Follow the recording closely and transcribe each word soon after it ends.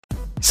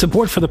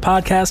Support for the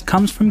podcast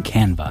comes from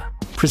Canva.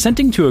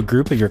 Presenting to a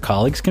group of your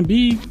colleagues can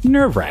be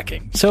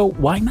nerve-wracking, so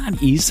why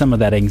not ease some of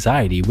that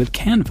anxiety with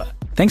Canva?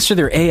 Thanks to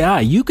their AI,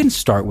 you can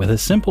start with a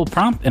simple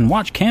prompt and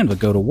watch Canva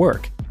go to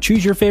work.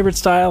 Choose your favorite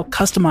style,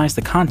 customize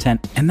the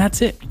content, and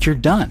that's it. You're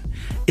done.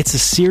 It's a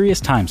serious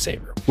time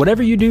saver.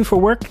 Whatever you do for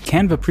work,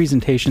 Canva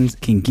presentations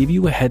can give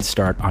you a head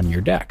start on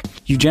your deck.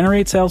 You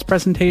generate sales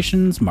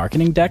presentations,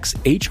 marketing decks,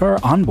 HR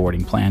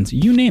onboarding plans,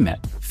 you name it.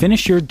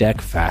 Finish your deck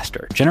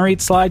faster.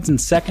 Generate slides in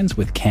seconds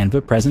with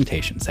Canva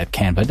presentations at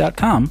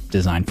canva.com,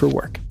 designed for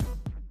work.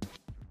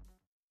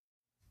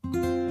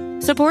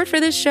 Support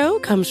for this show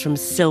comes from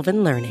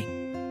Sylvan Learning.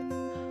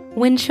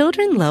 When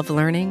children love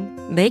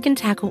learning, they can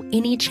tackle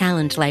any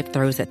challenge life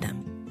throws at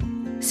them.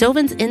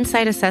 Sylvan's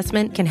Insight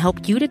Assessment can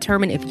help you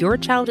determine if your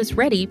child is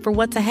ready for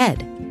what's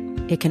ahead.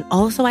 It can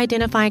also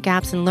identify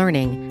gaps in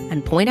learning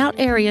and point out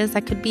areas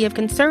that could be of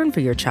concern for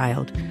your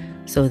child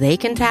so they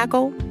can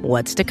tackle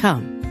what's to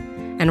come.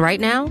 And right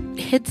now,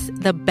 it's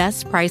the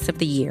best price of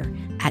the year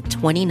at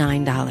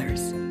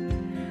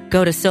 $29.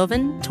 Go to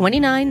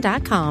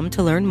sylvan29.com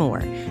to learn more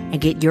and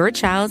get your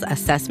child's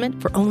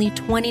assessment for only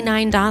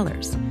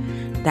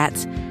 $29.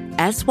 That's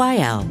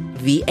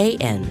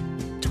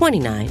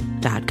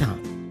SYLVAN29.com.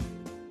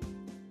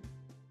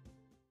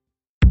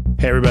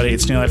 Hey everybody,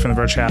 it's Neil from the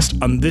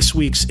Vergecast. On this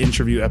week's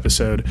interview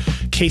episode,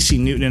 Casey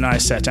Newton and I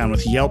sat down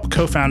with Yelp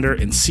co-founder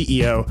and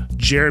CEO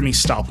Jeremy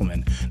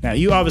Stoppelman. Now,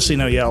 you obviously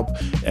know Yelp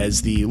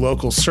as the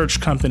local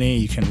search company.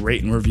 You can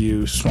rate and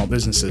review small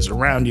businesses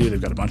around you.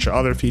 They've got a bunch of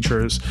other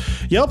features.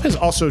 Yelp has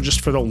also, just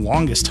for the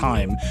longest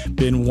time,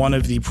 been one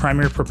of the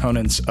primary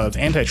proponents of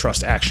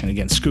antitrust action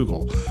against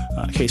Google.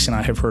 Casey and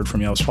I have heard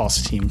from Yelp's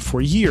policy team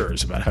for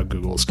years about how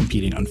Google is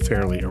competing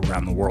unfairly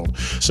around the world.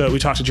 So we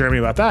talked to Jeremy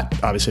about that.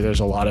 Obviously, there's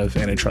a lot of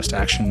antitrust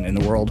action in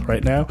the world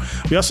right now.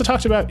 We also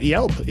talked about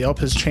Yelp. Yelp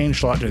has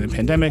changed a lot during the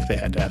pandemic. They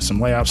had to have some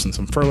layoffs and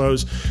some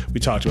furloughs. We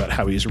talked about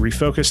how he's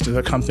refocused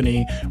the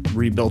company,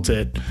 rebuilt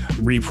it,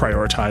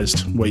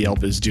 reprioritized what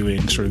Yelp is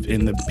doing sort of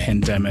in the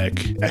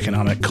pandemic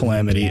economic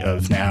calamity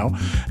of now.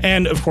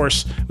 And of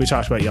course, we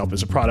talked about Yelp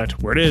as a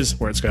product, where it is,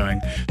 where it's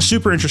going.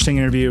 Super interesting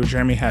interview.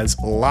 Jeremy has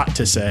a lot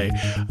to say.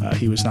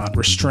 He was not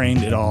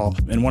restrained at all.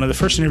 And one of the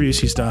first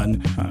interviews he's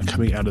done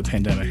coming out of the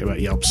pandemic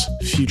about Yelp's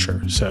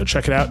future. So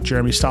check it out.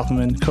 Jeremy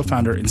Stoppelman,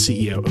 co-founder and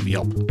CEO of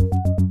Yelp.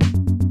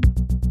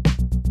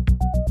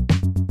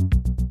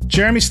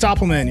 Jeremy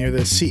Stoppelman, you're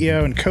the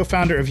CEO and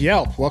co-founder of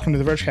Yelp. Welcome to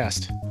the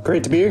Vergecast.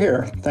 Great to be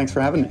here. Thanks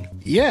for having me.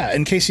 Yeah,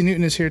 and Casey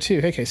Newton is here too.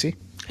 Hey, Casey.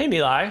 Hey,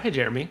 Neil. Hey,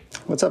 Jeremy.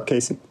 What's up,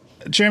 Casey?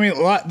 Jeremy,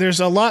 there's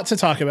a lot to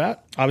talk about.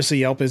 Obviously,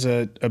 Yelp is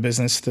a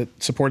business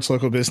that supports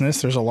local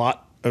business. There's a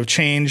lot of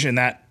change in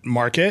that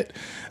market.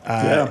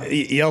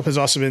 Yelp has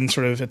also been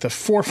sort of at the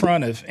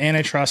forefront of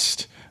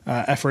antitrust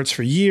efforts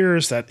for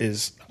years. That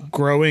is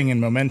growing in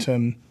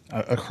momentum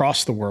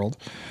across the world.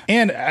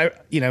 And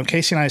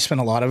Casey and I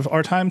spent a lot of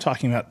our time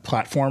talking about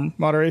platform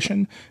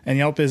moderation, and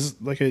Yelp is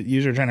like a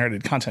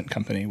user-generated content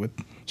company with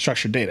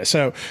structured data.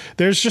 So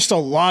there's just a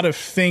lot of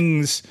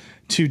things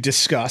to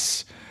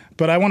discuss.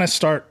 But I want to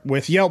start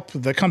with Yelp,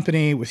 the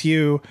company, with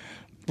you.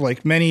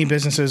 Like many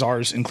businesses,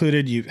 ours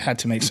included, you had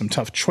to make some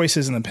tough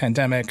choices in the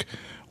pandemic.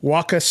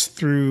 Walk us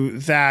through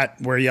that,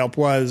 where Yelp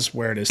was,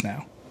 where it is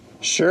now.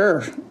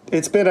 Sure.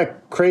 It's been a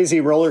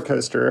crazy roller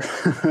coaster,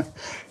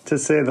 to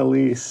say the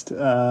least.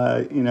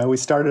 We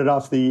started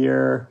off the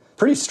year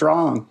pretty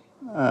strong,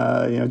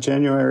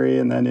 January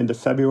and then into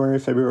February.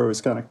 February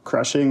was kind of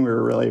crushing. We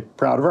were really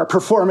proud of our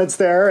performance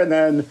there. And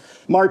then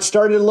March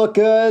started to look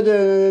good,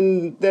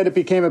 and then it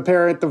became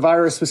apparent the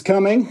virus was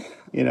coming.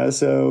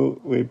 So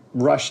we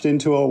rushed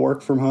into a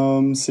work from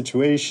home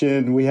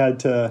situation. We had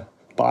to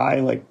buy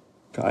it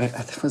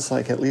was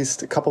at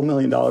least a couple $1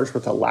 million worth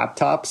of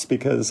laptops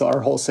because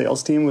our whole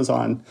sales team was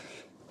on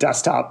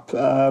desktop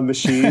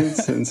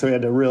machines. And so we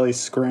had to really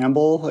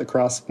scramble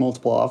across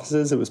multiple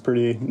offices. It was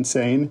pretty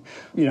insane,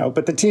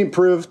 but the team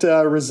proved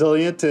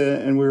resilient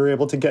and we were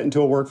able to get into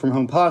a work from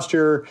home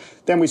posture.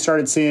 Then we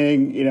started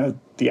seeing,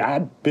 the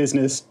ad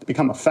business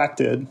become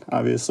affected,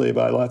 obviously,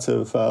 by lots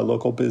of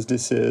local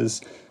businesses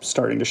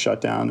starting to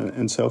shut down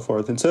and so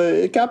forth. And so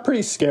it got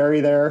pretty scary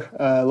there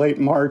late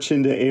March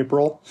into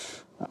April.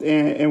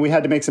 And we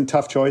had to make some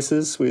tough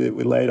choices. We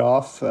laid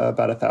off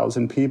about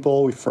 1,000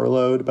 people. We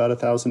furloughed about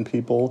 1,000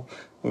 people.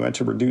 We went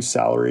to reduce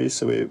salaries.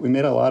 So we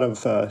made a lot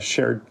of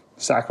shared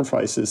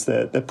sacrifices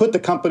that put the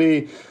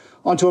company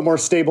onto a more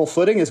stable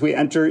footing as we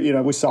enter.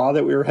 We saw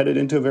that we were headed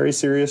into a very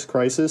serious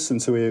crisis.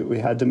 And so we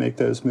had to make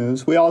those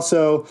moves. We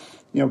also,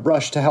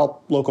 rushed to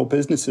help local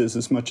businesses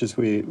as much as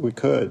we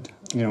could.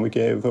 We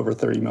gave over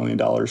 $30 million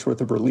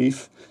worth of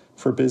relief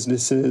for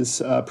businesses,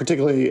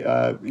 particularly,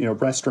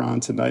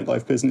 restaurants and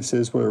nightlife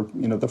businesses were,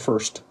 the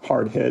first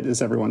hard hit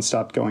as everyone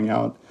stopped going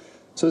out.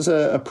 So it was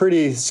a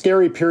pretty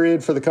scary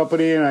period for the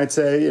company. And I'd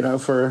say,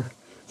 for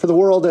the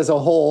world as a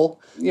whole,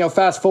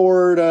 fast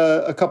forward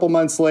a couple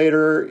months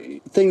later,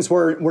 things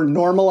were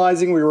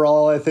normalizing. We were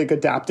all, I think,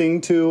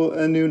 adapting to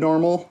a new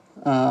normal.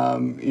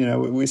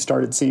 We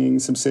started seeing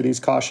some cities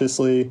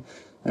cautiously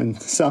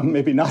and some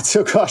maybe not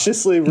so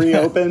cautiously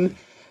reopen.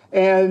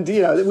 And,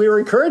 we were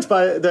encouraged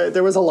by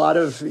there was a lot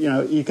of,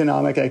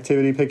 economic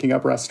activity picking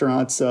up.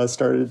 Restaurants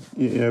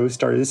we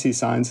started to see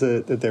signs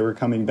that they were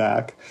coming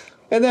back.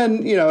 And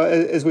then,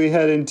 as we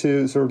head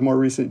into sort of more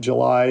recent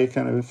July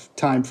kind of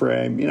time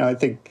frame, I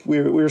think we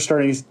were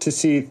starting to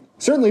see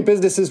certainly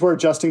businesses were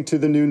adjusting to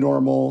the new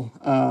normal.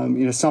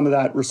 Some of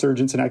that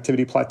resurgence in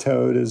activity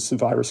plateaued as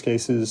virus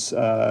cases,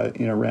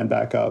 ran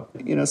back up.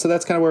 So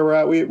that's kind of where we're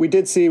at. We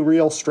did see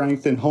real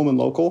strength in home and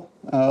local.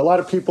 A lot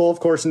of people, of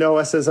course, know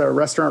us as a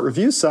restaurant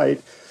review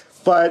site.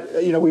 But,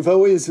 we've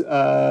always,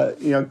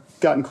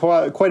 gotten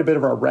quite a bit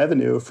of our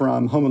revenue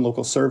from home and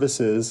local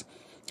services.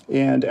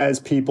 And as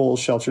people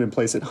sheltered in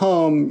place at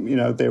home,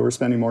 they were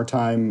spending more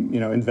time,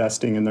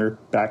 investing in their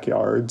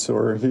backyards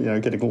or,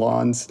 getting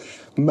lawns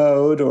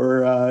mowed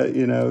or,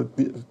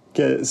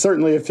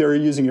 certainly if you're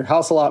using your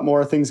house a lot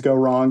more, things go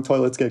wrong,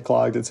 toilets get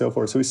clogged and so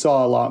forth. So we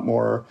saw a lot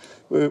more.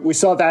 We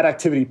saw that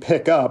activity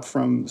pick up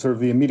from sort of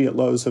the immediate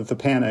lows of the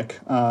panic.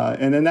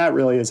 And then that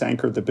really has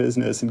anchored the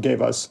business and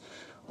gave us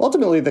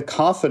ultimately the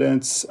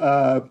confidence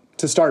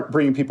to start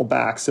bringing people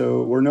back.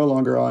 So we're no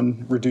longer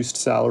on reduced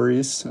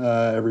salaries.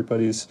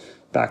 Everybody's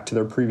back to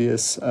their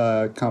previous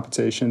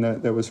compensation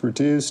that was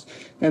reduced.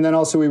 And then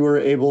also we were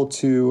able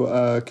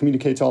to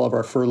communicate to all of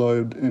our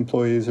furloughed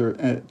employees,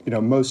 or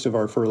most of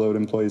our furloughed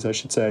employees, I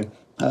should say,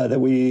 that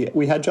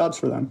we had jobs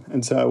for them.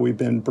 And so we've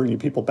been bringing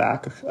people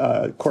back,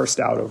 coursed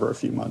out over a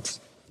few months.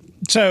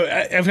 So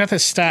I've got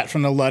this stat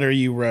from the letter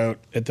you wrote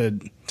at the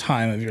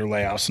time of your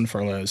layoffs and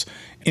furloughs.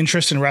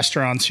 Interest in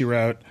restaurants, you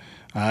wrote,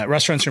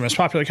 restaurants are your most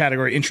popular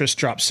category. Interest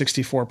dropped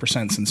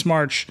 64% since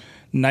March.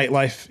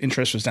 Nightlife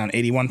interest was down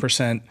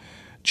 81%.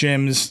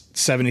 Gyms,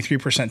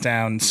 73%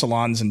 down.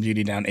 Salons and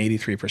beauty down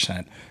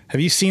 83%.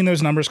 Have you seen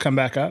those numbers come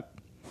back up?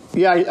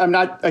 Yeah,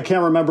 I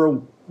can't remember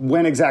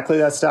when exactly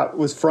that stat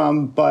was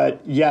from,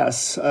 but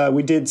yes,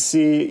 we did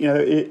see,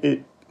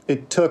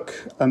 it took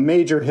a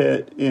major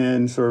hit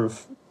in sort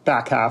of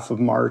back half of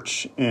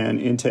March and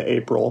into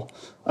April,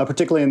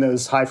 particularly in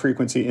those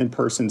high-frequency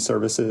in-person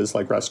services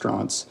like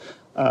restaurants.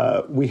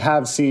 We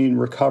have seen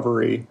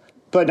recovery,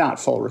 but not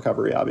full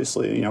recovery,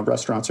 obviously.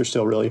 Restaurants are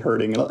still really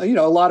hurting.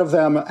 A lot of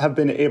them have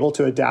been able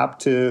to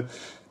adapt to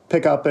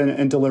pickup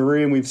and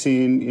delivery, and we've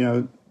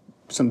seen,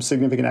 some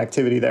significant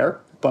activity there.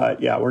 But,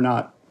 yeah, we're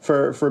not.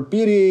 For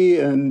beauty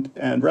and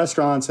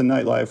restaurants and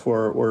nightlife,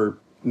 we're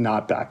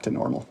not back to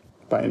normal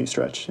by any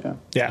stretch.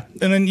 Yeah.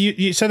 And then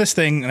you said this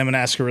thing, and I'm going to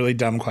ask a really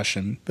dumb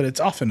question, but it's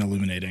often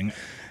illuminating.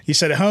 You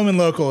said home and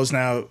local is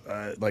now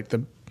like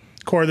the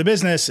core of the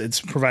business. It's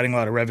providing a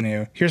lot of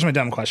revenue. Here's my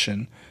dumb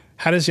question.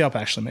 How does Yelp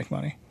actually make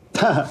money?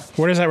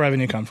 Where does that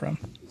revenue come from?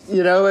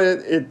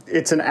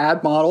 It's an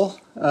ad model,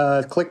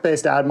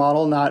 click-based ad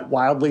model, not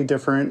wildly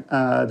different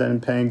than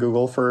paying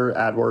Google for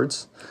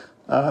AdWords.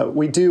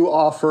 We do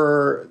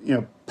offer,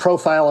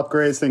 profile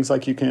upgrades, things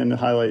like you can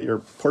highlight your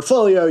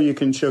portfolio, you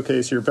can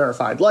showcase your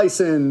verified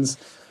license.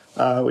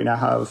 We now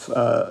have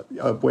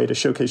a way to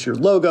showcase your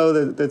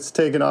logo that's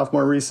taken off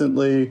more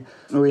recently.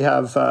 We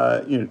have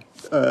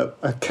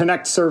a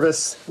connect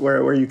service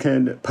where you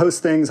can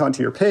post things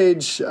onto your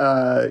page,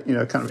 kind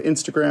of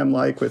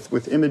Instagram-like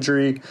with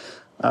imagery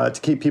to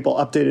keep people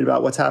updated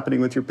about what's happening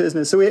with your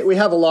business. So we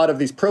have a lot of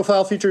these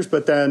profile features,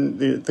 but then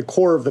the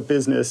core of the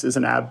business is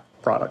an ad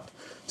product.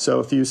 So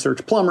if you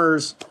search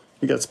plumbers,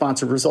 you get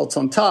sponsored results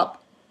on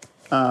top.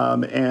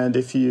 And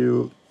if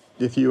you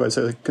as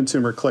a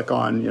consumer click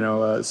on,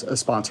 a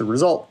sponsored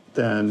result,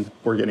 then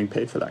we're getting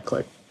paid for that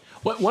click.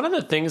 One of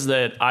the things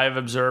that I've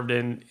observed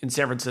in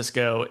San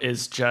Francisco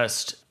is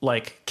just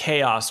like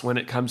chaos when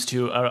it comes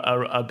to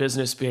a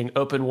business being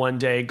open one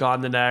day, gone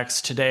the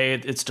next. Today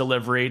it's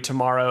delivery.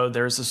 Tomorrow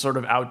there's a sort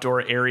of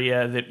outdoor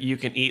area that you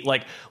can eat.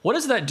 Like, what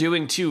is that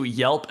doing to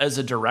Yelp as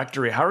a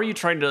directory? How are you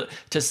trying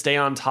to stay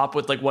on top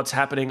with like what's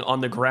happening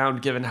on the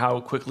ground, given how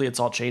quickly it's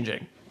all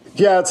changing?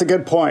 Yeah, it's a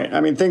good point. I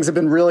mean, things have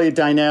been really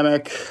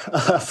dynamic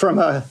from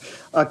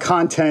a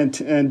content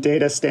and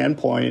data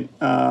standpoint.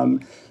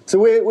 So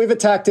we've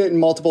attacked it in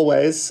multiple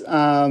ways.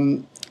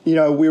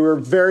 We were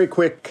very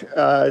quick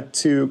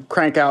to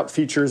crank out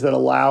features that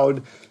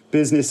allowed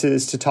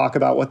businesses to talk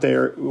about what they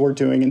were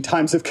doing in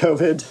times of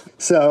COVID.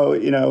 So,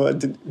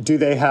 do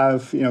they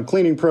have,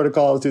 cleaning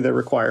protocols? Do they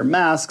require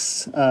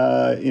masks?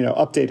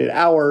 Updated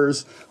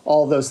hours?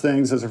 All of those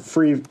things. Those are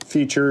free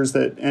features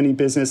that any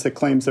business that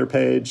claims their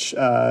page,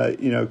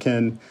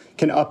 can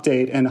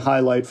update and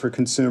highlight for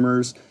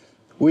consumers.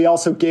 We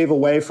also gave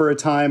away for a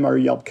time our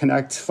Yelp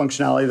Connect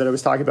functionality that I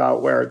was talking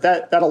about, where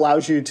that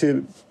allows you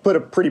to put a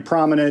pretty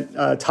prominent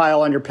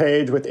tile on your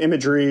page with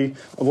imagery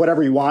of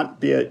whatever you want,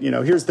 be it,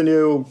 here's the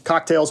new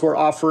cocktails we're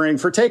offering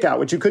for takeout,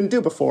 which you couldn't do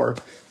before.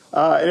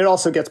 And it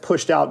also gets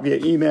pushed out via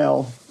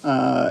email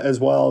as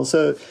well.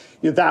 So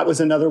that was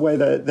another way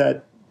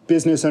that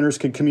business owners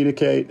could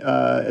communicate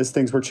as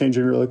things were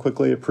changing really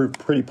quickly. It proved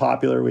pretty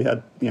popular. We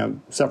had,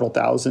 several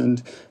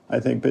thousand, I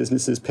think,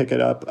 businesses pick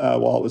it up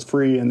while it was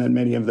free, and then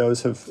many of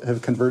those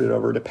have converted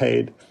over to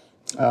paid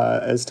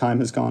as time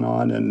has gone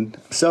on. And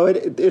so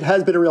it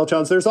has been a real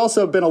challenge. There's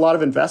also been a lot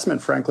of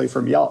investment, frankly,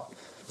 from Yelp.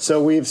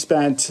 So we've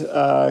spent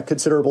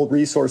considerable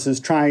resources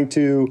trying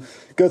to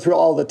go through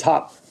all the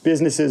top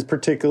businesses,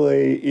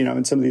 particularly,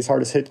 in some of these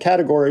hardest hit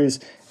categories,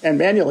 and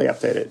manually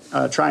update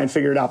it. Try and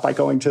figure it out by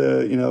going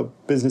to,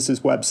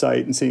 businesses'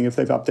 website and seeing if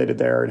they've updated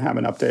there and have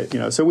an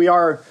update. So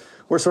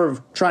we're sort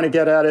of trying to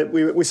get at it.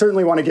 We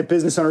certainly want to give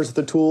business owners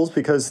the tools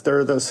because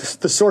they're the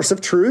source of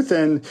truth.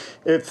 And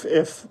if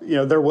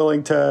they're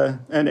willing to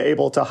and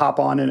able to hop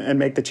on and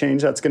make the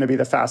change, that's going to be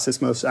the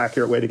fastest, most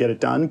accurate way to get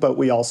it done. But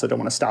we also don't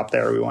want to stop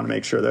there. We want to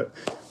make sure that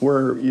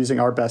we're using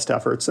our best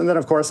efforts. And then,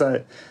 of course,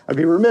 I'd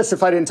be remiss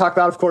if I didn't talk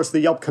about, of course, the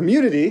Yelp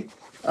community.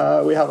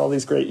 We have all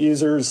these great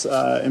users,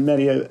 and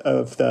many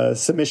of the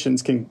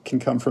submissions can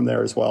come from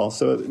there as well.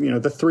 So,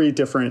 the three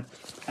different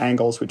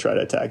angles we try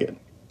to attack it.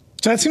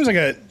 So that seems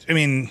like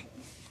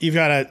you've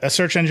got a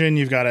search engine,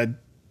 you've got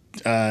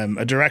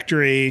a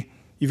directory,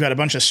 you've got a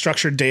bunch of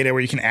structured data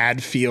where you can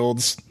add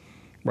fields,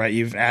 right?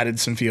 You've added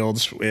some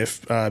fields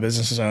if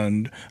businesses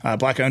owned,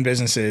 Black-owned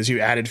businesses. You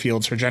added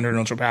fields for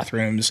gender-neutral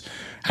bathrooms.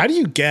 How do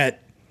you get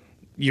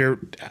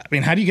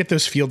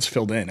those fields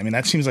filled in? I mean,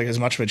 that seems like as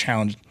much of a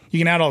challenge. You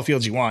can add all the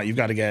fields you want. You've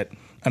got to get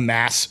a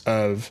mass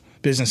of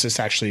businesses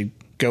to actually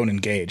go and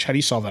engage. How do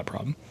you solve that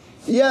problem?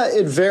 Yeah,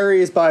 it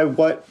varies by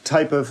what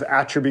type of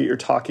attribute you're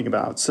talking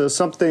about. So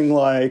something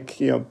like,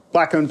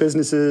 Black-owned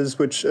businesses,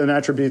 which an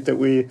attribute that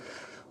we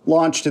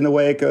launched in the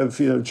wake of,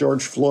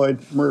 George Floyd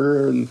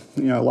murder and,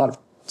 a lot of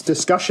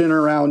discussion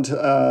around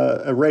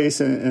race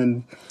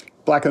and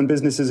Black-owned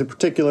businesses in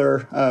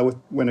particular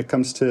when it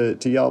comes to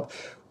Yelp.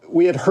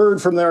 We had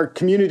heard from their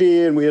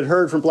community and we had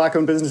heard from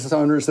Black-owned business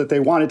owners that they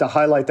wanted to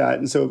highlight that.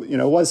 And so, it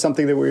was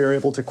something that we were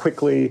able to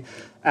quickly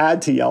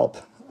add to Yelp.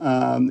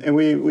 And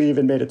we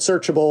even made it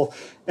searchable.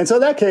 And so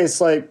in that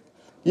case,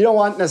 you don't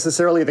want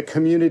necessarily the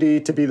community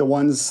to be the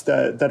ones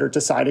that are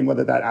deciding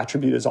whether that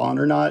attribute is on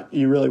or not.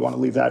 You really want to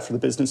leave that for the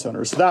business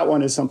owner. So that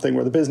one is something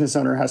where the business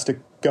owner has to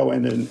go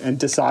in and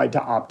decide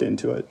to opt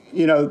into it.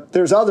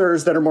 There's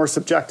others that are more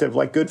subjective,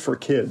 like good for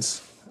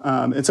kids.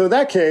 And so in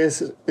that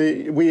case,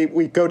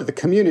 we go to the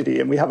community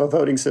and we have a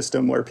voting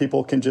system where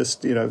people can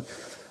just,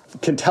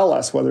 can tell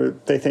us whether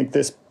they think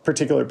this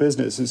particular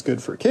business is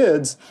good for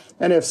kids.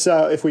 And if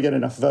so, if we get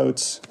enough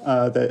votes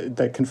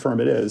that confirm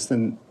it is,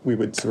 then we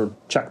would sort of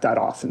check that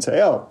off and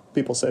say, oh,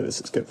 people say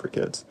this is good for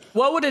kids.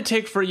 What would it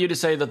take for you to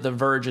say that The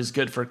Verge is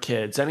good for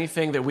kids?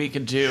 Anything that we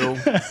could do?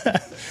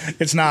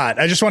 It's not.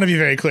 I just want to be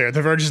very clear.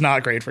 The Verge is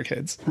not great for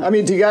kids. I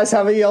mean, do you guys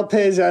have a Yelp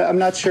page? I'm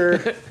not sure.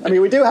 I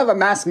mean, we do have a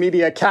mass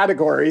media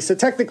category, so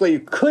technically you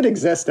could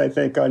exist, I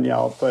think, on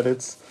Yelp,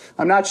 but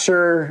I'm not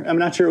sure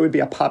it would be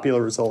a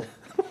popular result.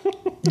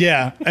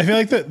 Yeah, I feel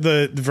like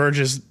the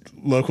Verge's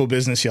local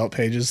business Yelp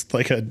page is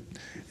like a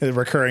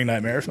recurring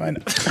nightmare of mine.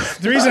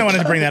 The reason I wanted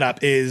to bring that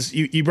up is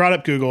you brought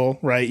up Google,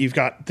 right? You've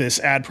got this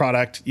ad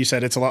product. You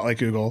said it's a lot like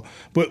Google.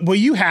 But what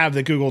you have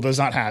that Google does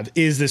not have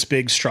is this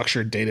big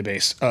structured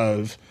database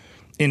of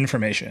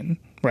information,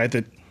 right?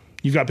 That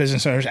you've got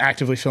business owners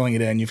actively filling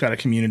it in. You've got a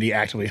community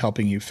actively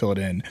helping you fill it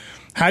in.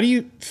 How do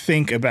you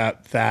think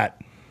about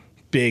that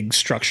big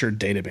structured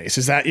database?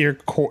 Is that your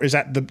core? Is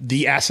that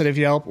the asset of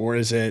Yelp, or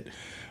is it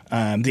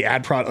the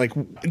ad product?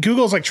 Like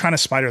Google's like trying to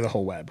spider the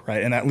whole web,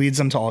 right? And that leads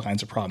them to all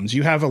kinds of problems.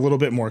 You have a little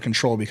bit more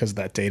control because of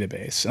that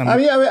database.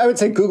 I would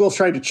say Google's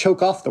trying to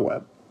choke off the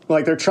web.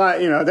 Like they're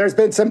trying, there's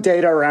been some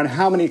data around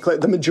how many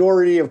the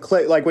majority of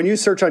like when you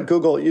search on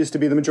Google, it used to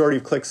be the majority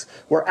of clicks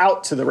were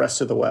out to the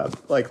rest of the web.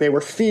 Like they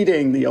were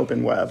feeding the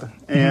open web.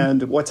 Mm-hmm.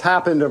 And what's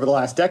happened over the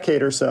last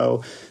decade or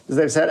so is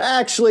they've said,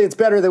 actually, it's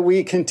better that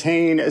we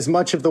contain as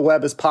much of the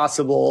web as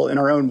possible in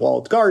our own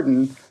walled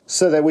garden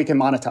so that we can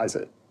monetize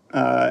it.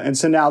 And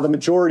so now the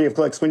majority of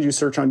clicks when you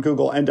search on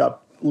Google end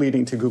up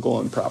leading to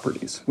Google-owned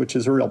properties, which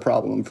is a real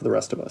problem for the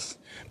rest of us.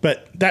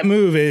 But that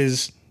move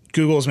is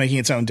Google's making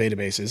its own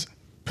databases,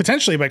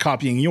 potentially by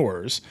copying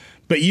yours.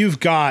 But you've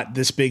got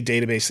this big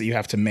database that you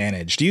have to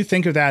manage. Do you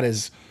think of that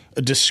as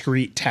a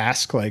discrete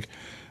task? Like,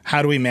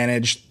 how do we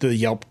manage the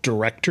Yelp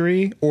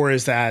directory? Or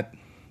is that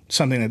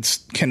something that's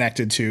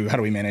connected to how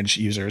do we manage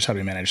users? How do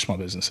we manage small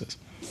businesses?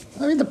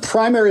 I mean, the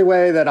primary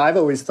way that I've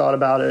always thought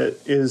about it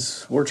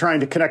is we're trying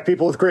to connect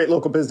people with great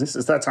local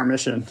businesses. That's our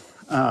mission.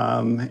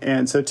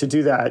 And so to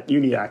do that, you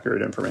need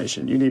accurate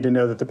information. You need to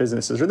know that the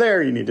businesses are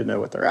there. You need to know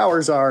what their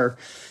hours are,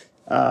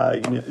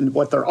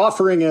 what their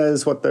offering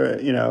is, what their,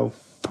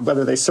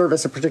 whether they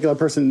service a particular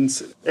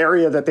person's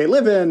area that they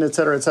live in, et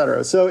cetera, et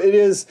cetera. So it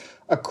is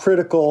a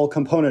critical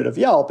component of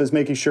Yelp is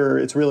making sure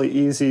it's really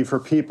easy for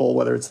people,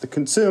 whether it's the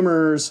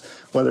consumers,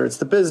 whether it's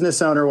the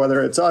business owner,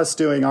 whether it's us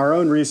doing our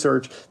own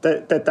research,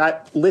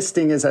 that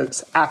listing is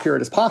as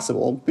accurate as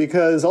possible,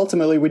 because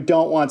ultimately we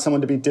don't want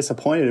someone to be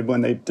disappointed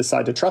when they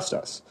decide to trust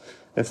us.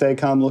 If they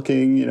come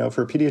looking,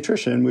 for a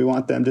pediatrician, we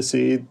want them to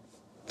see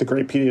the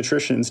great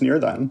pediatricians near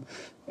them.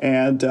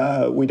 And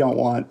we don't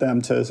want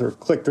them to sort of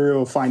click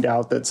through, find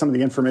out that some of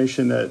the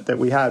information that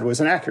we had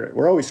was inaccurate.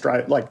 We're always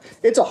trying,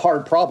 it's a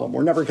hard problem.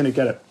 We're never going to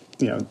get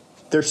it.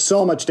 There's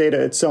so much data.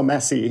 It's so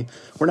messy.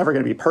 We're never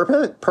going to be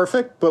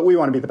perfect, but we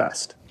want to be the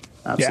best.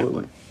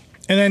 Absolutely. Yeah.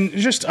 And then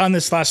just on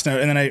this last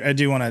note, and then I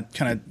do want to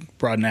kind of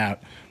broaden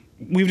out.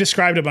 we've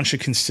described a bunch of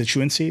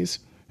constituencies.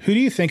 Who do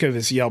you think of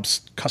as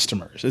Yelp's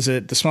customers? Is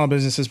it the small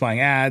businesses buying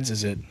ads?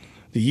 Is it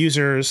the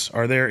users?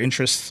 Are their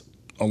interests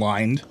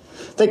aligned?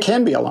 They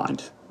can be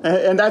aligned.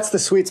 And that's the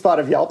sweet spot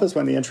of Yelp, is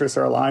when the interests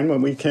are aligned,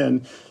 when we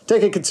can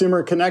take a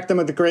consumer, connect them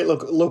with a great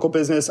local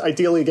business,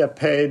 ideally get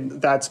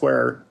paid. That's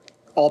where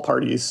all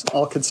parties,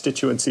 all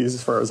constituencies,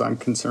 as far as I'm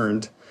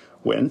concerned,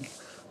 win.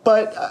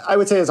 But I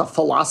would say as a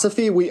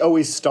philosophy, we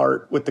always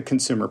start with the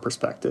consumer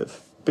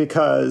perspective,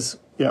 because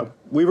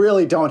we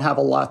really don't have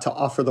a lot to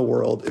offer the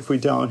world if we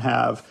don't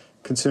have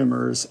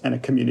consumers and a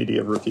community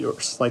of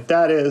reviewers. Like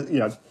that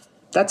is,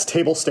 that's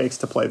table stakes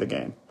to play the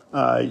game.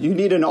 You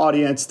need an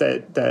audience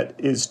that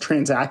is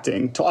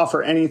transacting to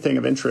offer anything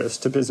of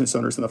interest to business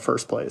owners in the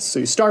first place. So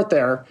you start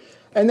there,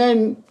 and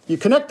then you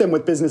connect them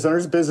with business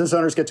owners. Business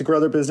owners get to grow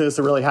their business.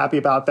 They're really happy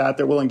about that.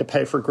 They're willing to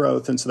pay for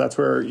growth. And so that's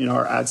where,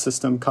 our ad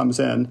system comes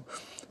in.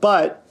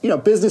 But,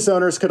 business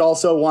owners could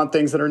also want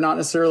things that are not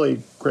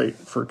necessarily great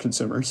for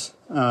consumers.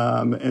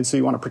 And so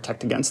you want to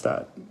protect against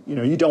that.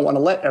 You don't want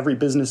to let every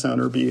business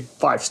owner be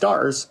 5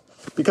 stars,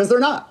 because they're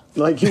not.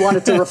 Like, you want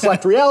it to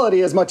reflect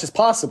reality as much as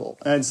possible.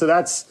 And so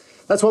that's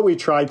what we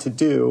tried to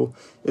do,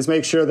 is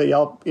make sure that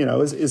Yelp,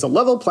 is a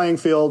level playing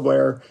field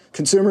where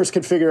consumers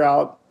can figure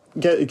out,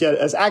 get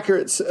as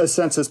accurate a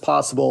sense as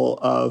possible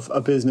of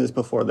a business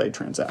before they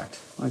transact.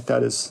 Like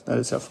that is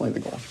definitely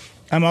the goal.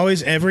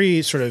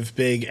 Every sort of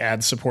big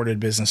ad-supported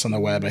business on the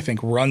web, I think,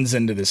 runs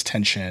into this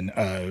tension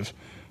of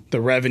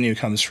the revenue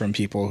comes from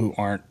people who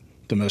aren't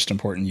the most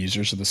important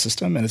users of the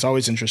system. And it's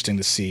always interesting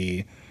to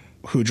see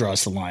who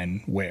draws the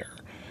line where,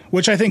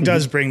 which I think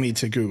does bring me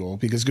to Google,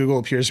 because Google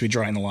appears to be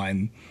drawing the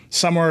line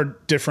somewhere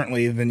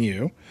differently than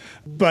you.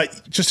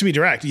 But just to be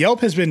direct,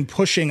 Yelp has been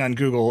pushing on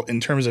Google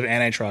in terms of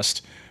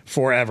antitrust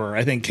forever.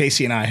 I think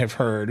Casey and I have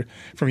heard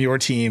from your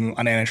team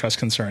on antitrust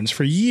concerns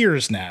for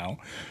years now.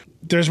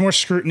 There's more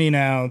scrutiny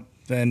now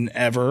than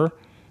ever.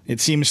 It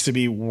seems to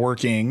be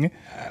working.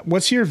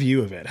 What's your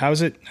view of it?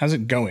 How's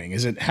it going?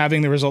 Is it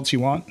having the results you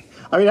want?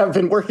 I mean, I've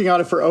been working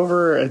on it for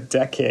over a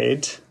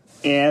decade,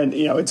 and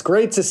it's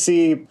great to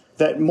see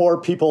that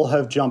more people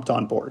have jumped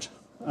on board.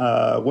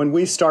 When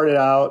we started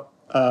out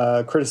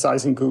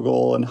criticizing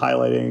Google and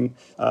highlighting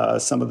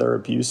some of their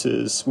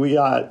abuses, we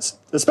got,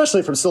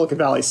 especially from Silicon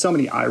Valley, so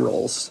many eye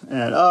rolls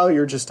and, oh,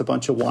 you're just a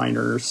bunch of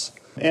whiners.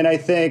 And I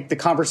think the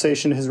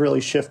conversation has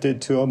really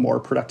shifted to a more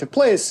productive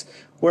place,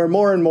 where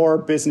more and more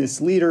business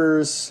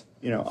leaders,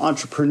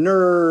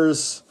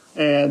 entrepreneurs,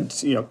 and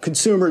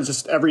consumers,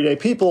 just everyday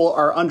people,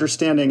 are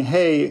understanding,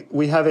 hey,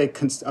 we have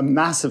a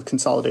massive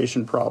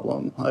consolidation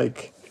problem.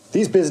 Like,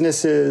 these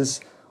businesses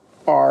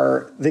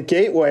are the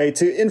gateway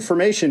to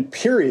information,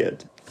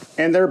 period.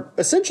 And they're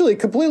essentially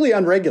completely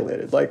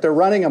unregulated. Like, they're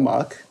running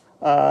amok.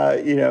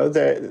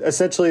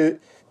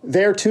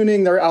 They're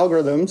tuning their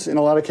algorithms in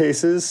a lot of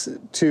cases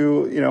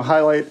to,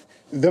 highlight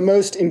the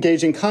most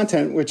engaging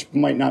content, which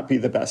might not be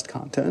the best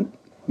content,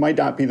 might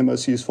not be the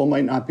most useful,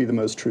 might not be the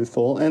most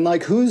truthful. And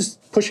who's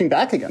pushing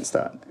back against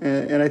that?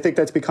 And I think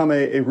that's become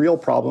a real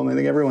problem. I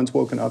think everyone's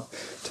woken up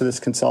to this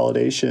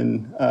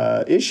consolidation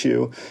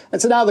issue.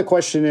 And so now the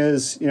question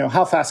is,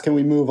 how fast can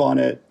we move on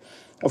it?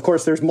 Of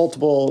course, there's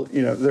multiple,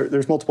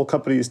 there's multiple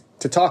companies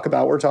to talk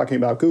about. We're talking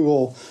about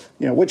Google.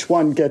 Which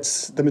one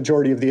gets the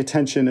majority of the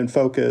attention and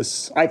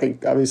focus? I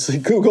think obviously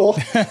Google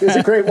is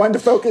a great one to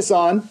focus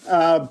on.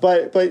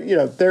 But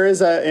there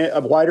is a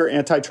wider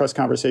antitrust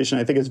conversation.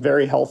 I think it's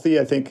very healthy.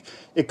 I think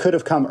it could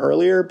have come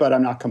earlier, but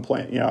I'm not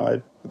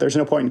complaining. There's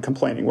no point in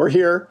complaining. We're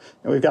here,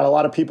 and we've got a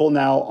lot of people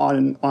now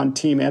on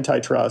team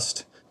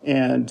antitrust,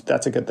 and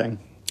that's a good thing.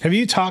 Have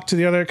you talked to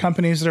the other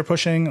companies that are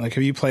pushing? Like,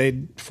 have you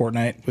played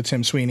Fortnite with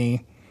Tim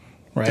Sweeney?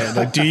 Right.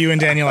 Like, do you and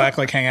Daniel Ek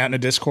hang out in a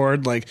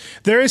Discord? Like,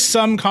 there is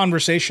some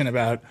conversation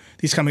about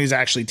these companies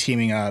actually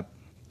teaming up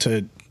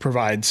to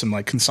provide some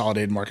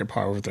consolidated market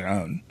power with their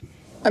own.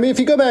 I mean, if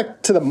you go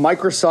back to the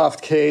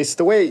Microsoft case,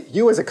 the way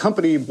you as a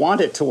company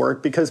want it to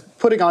work, because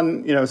putting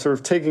on, sort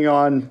of taking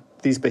on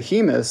these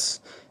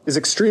behemoths is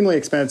extremely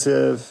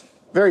expensive,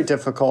 very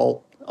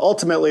difficult.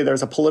 Ultimately,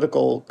 there's a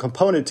political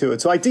component to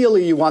it. So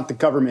ideally, you want the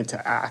government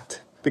to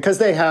act, because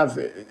they have,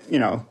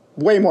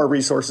 way more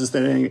resources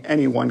than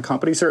any one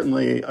company,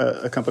 certainly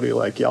a company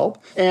like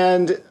Yelp.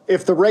 And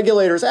if the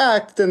regulators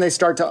act, then they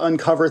start to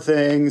uncover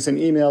things, and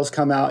emails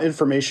come out,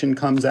 information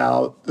comes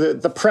out.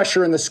 The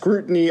pressure and the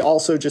scrutiny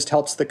also just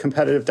helps the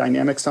competitive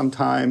dynamic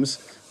sometimes.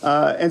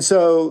 And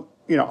so,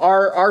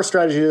 our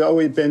strategy has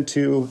always been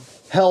to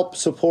help,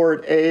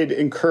 support, aid,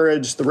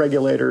 encourage the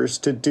regulators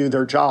to do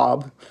their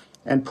job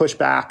and push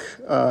back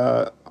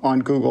on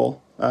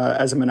Google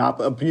as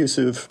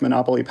abusive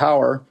monopoly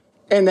power.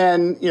 And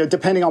then,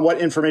 depending on what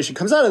information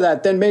comes out of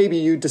that, then maybe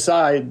you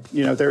decide,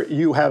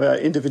 you have an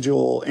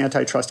individual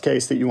antitrust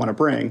case that you want to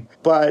bring.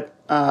 But,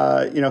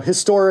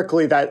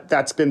 historically,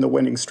 that's been the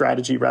winning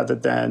strategy, rather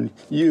than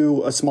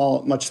you, a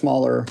much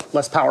smaller,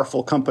 less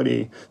powerful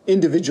company,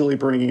 individually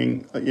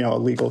bringing, a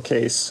legal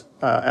case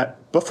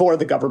before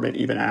the government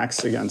even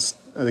acts against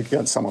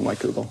someone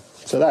like Google.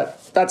 So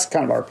that's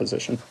kind of our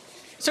position.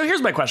 So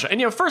here's my question.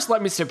 And, first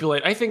let me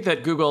stipulate, I think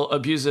that Google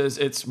abuses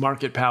its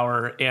market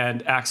power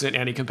and acts in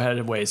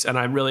anti-competitive ways. And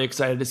I'm really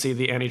excited to see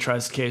the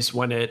antitrust case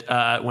when it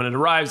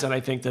arrives. And I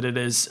think that it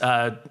is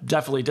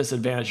definitely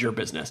disadvantaged your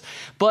business.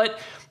 But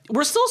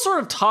we're still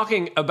sort of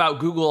talking about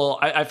Google,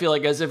 I feel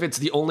like, as if it's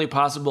the only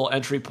possible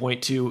entry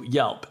point to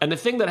Yelp. And the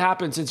thing that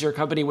happened since your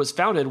company was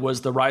founded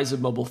was the rise of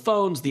mobile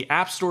phones. The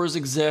app stores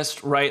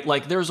exist, right?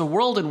 Like, there's a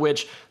world in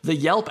which the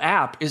Yelp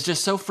app is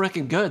just so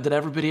freaking good that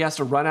everybody has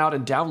to run out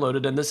and download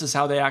it. And this is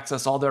how they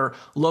access all their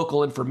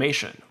local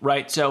information,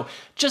 right? So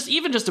just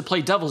to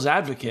play devil's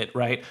advocate,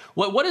 right?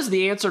 What is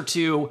the answer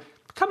to,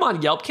 come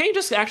on, Yelp, can't you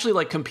just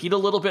actually compete a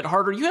little bit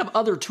harder? You have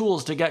other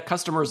tools to get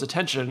customers'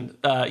 attention,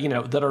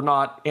 that are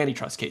not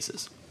antitrust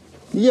cases.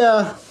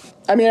 Yeah.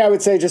 I mean, I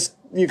would say just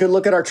you could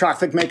look at our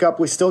traffic makeup.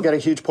 We still get a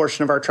huge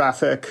portion of our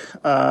traffic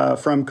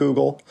from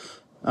Google.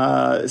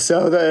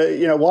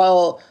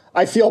 While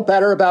I feel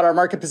better about our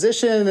market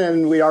position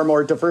and we are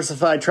more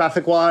diversified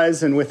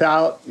traffic-wise, and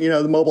without,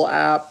 the mobile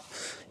app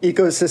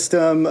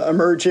ecosystem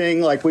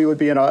emerging, we would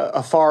be in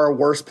a far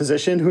worse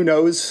position. Who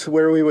knows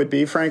where we would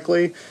be,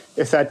 frankly,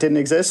 if that didn't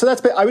exist. So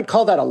I would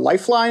call that a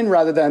lifeline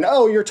rather than,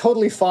 oh, you're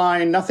totally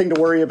fine, nothing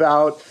to worry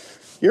about.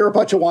 You're a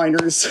bunch of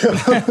whiners,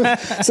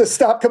 so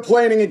stop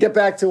complaining and get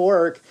back to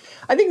work.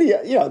 I think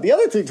the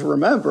other thing to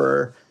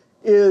remember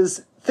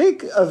is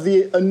think of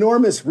the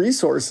enormous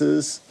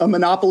resources a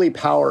monopoly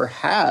power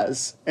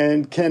has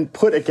and can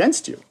put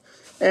against you.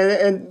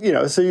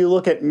 And so you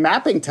look at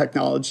mapping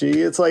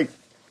technology, it's like,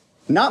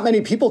 not many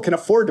people can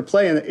afford to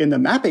play in the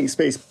mapping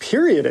space,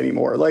 period,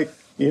 anymore.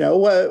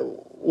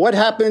 What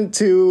happened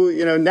to,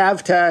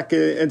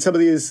 Navtech and some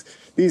of these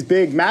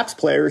big maps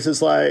players is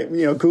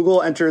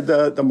Google entered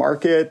the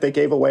market. They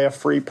gave away a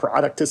free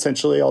product,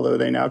 essentially, although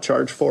they now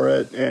charge for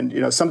it.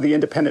 And, some of the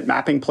independent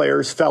mapping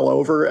players fell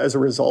over as a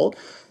result.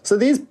 So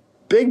these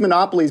big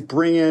monopolies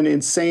bring in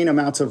insane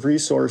amounts of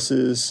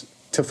resources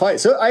to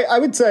fight. So I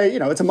would say,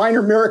 it's a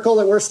minor miracle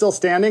that we're still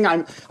standing.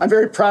 I'm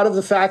very proud of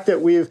the fact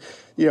that we've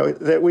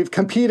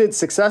competed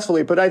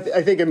successfully. But I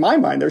think in my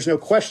mind, there's no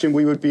question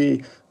we would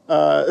be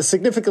a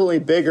significantly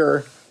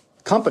bigger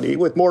company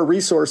with more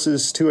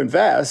resources to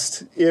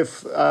invest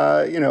if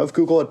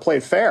Google had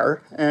played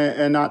fair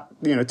and not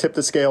tipped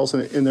the scales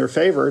in their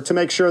favor to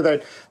make sure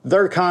that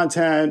their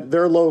content,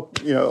 their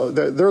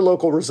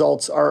local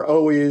results are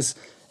always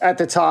at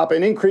the top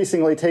and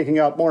increasingly taking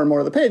up more and more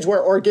of the page.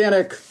 Where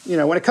organic,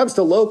 when it comes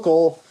to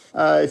local,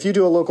 if you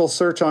do a local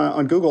search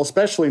on Google,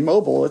 especially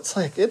mobile, it's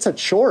a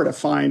chore to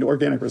find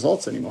organic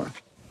results anymore.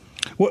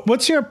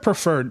 What's your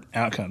preferred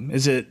outcome?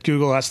 Is it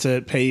Google has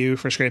to pay you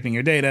for scraping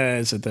your data?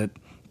 Is it that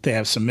they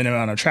have some minimum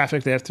amount of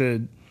traffic they have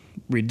to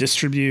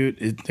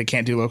redistribute? They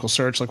can't do local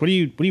search? What do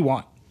you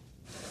want?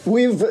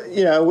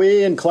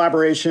 We in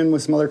collaboration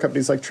with some other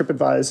companies like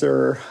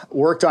TripAdvisor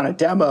worked on a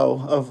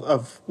demo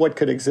of what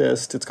could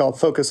exist. It's called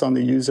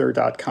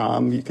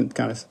focusontheuser.com. You can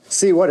kind of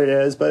see what it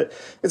is, but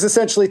it's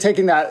essentially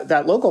taking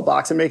that local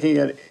box and making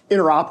it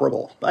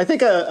interoperable. I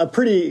think a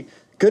pretty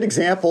good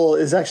example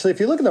is actually if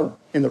you look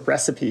in the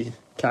recipe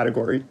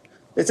category.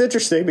 It's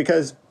interesting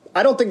because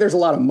I don't think there's a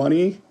lot of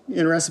money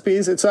in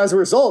recipes. And so as a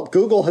result,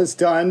 Google has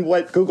done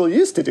what Google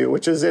used to do,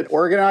 which is it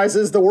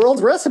organizes the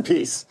world's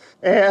recipes.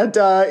 And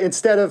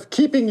instead of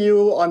keeping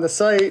you on the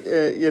site,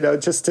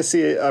 just to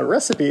see a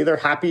recipe, they're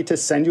happy to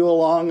send you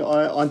along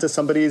onto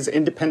somebody's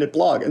independent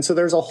blog. And so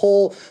there's a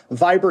whole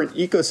vibrant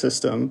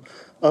ecosystem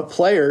of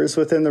players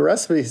within the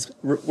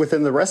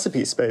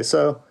recipe space.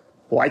 So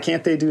why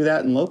can't they do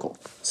that in local?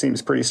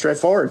 Seems pretty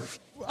straightforward.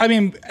 I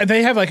mean,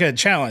 they have a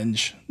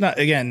challenge. Not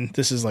again,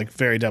 this is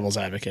very devil's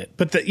advocate,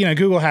 but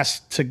Google has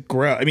to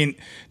grow. I mean,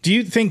 do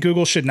you think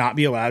Google should not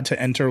be allowed to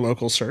enter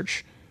local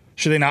search?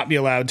 Should they not be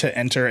allowed to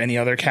enter any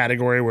other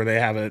category where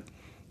they have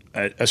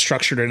a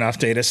structured enough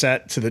data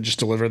set to just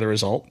deliver the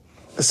result?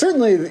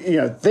 Certainly,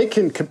 they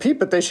can compete,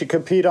 but they should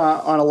compete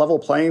on a level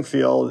playing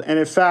field. And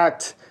in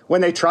fact,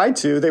 when they tried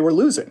to, they were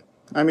losing.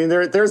 I mean,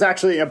 there's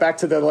actually back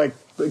to the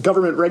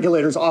government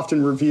regulators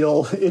often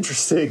reveal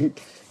interesting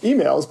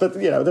emails, but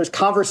there's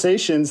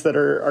conversations that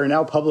are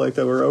now public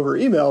that were over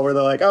email where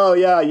they're like, oh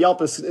yeah,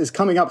 Yelp is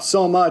coming up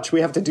so much,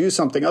 we have to do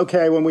something.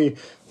 Okay, when we,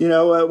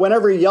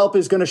 whenever Yelp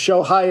is going to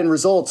show high in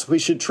results, we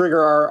should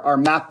trigger our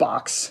map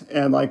box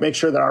and make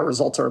sure that our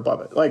results are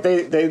above it.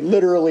 They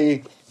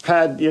literally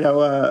had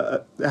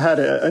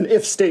an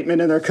if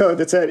statement in their code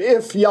that said,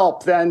 if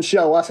Yelp, then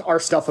show us our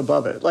stuff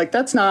above it.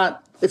 That's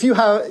not. If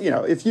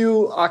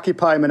you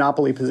occupy a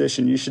monopoly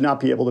position, you should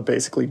not be able to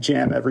basically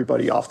jam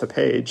everybody off the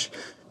page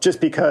just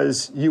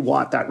because you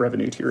want that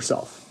revenue to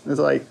yourself.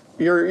 It's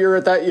you're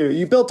at that,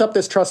 you built up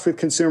this trust with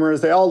consumers.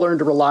 They all learned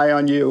to rely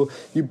on you.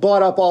 You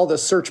bought up all the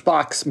search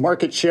box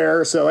market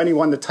share. So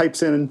anyone that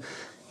types in,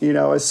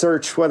 a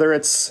search, whether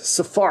it's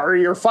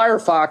Safari or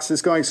Firefox,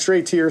 is going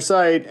straight to your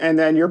site. And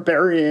then you're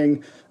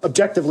burying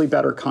objectively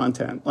better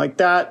content like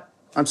that.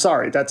 I'm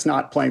sorry, that's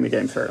not playing the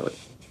game fairly.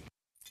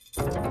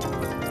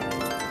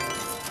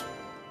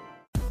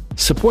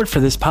 Support for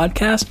this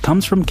podcast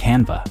comes from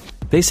Canva.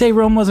 They say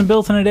Rome wasn't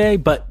built in a day,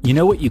 but you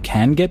know what you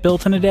can get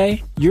built in a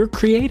day? Your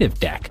creative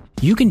deck.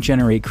 You can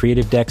generate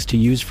creative decks to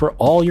use for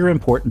all your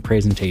important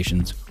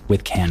presentations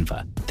with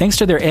Canva. Thanks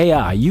to their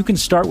AI, you can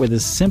start with a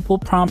simple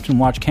prompt and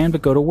watch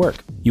Canva go to work.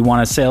 You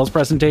want a sales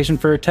presentation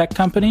for a tech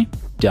company?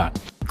 Done.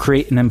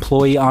 Create an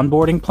employee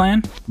onboarding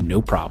plan?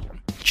 No problem.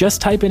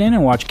 Just type it in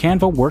and watch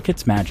Canva work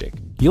its magic.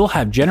 You'll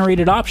have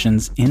generated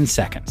options in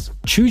seconds.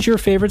 Choose your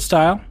favorite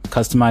style,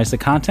 customize the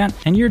content,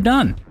 and you're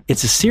done.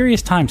 It's a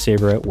serious time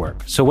saver at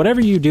work, so whatever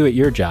you do at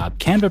your job,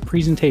 Canva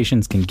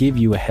presentations can give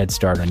you a head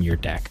start on your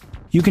deck.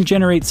 You can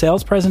generate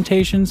sales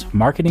presentations,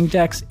 marketing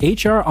decks,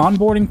 HR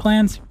onboarding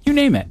plans, you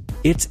name it.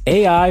 It's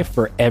AI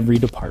for every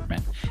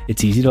department.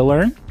 It's easy to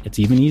learn, it's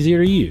even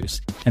easier to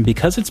use. And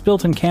because it's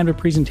built in Canva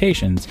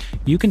presentations,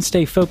 you can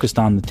stay focused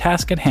on the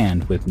task at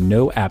hand with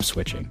no app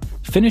switching.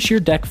 Finish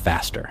your deck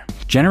faster.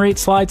 Generate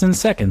slides in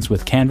seconds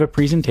with Canva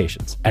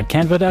presentations at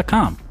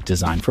canva.com,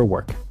 designed for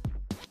work.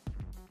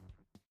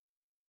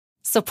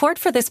 Support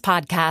for this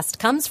podcast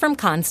comes from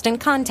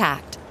Constant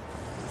Contact.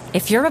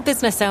 If you're a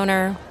business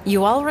owner,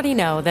 you already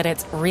know that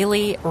it's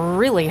really,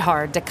 really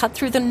hard to cut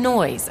through the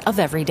noise of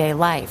everyday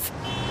life.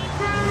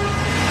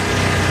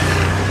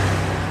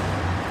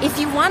 If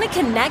you want to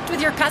connect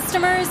with your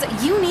customers,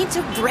 you need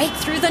to break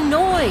through the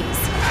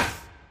noise.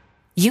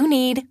 You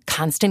need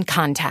Constant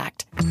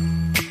Contact.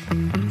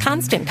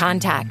 Constant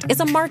Contact is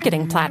a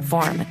marketing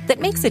platform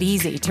that makes it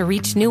easy to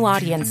reach new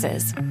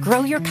audiences,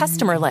 grow your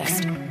customer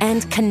list,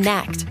 and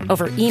connect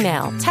over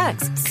email,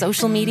 text,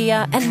 social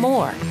media, and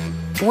more.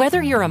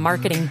 Whether you're a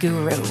marketing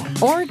guru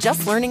or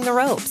just learning the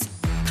ropes,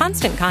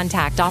 Constant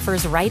Contact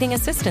offers writing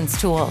assistance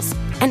tools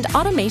and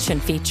automation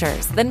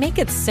features that make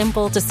it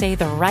simple to say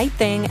the right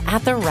thing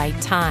at the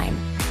right time.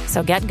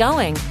 So get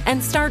going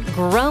and start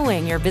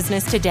growing your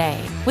business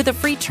today with a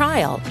free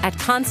trial at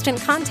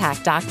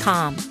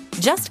ConstantContact.com.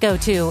 Just go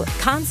to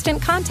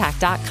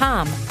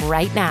ConstantContact.com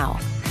right now.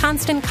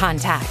 Constant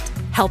Contact,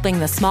 helping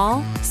the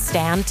small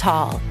stand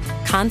tall.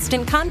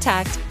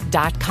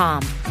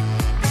 ConstantContact.com.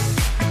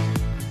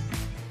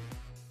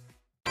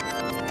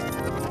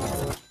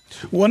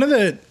 One of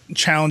the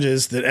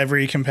challenges that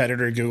every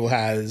competitor Google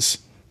has,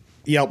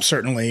 Yelp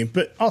certainly,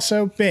 but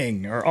also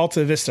Bing or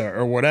Alta Vista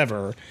or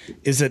whatever,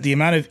 is that the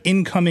amount of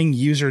incoming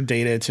user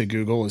data to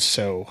Google is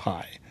so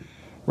high,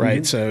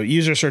 right? Mm-hmm. So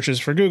user searches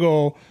for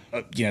Google,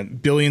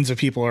 billions of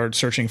people are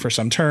searching for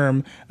some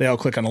term. They all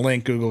click on a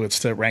link. Google gets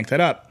to rank that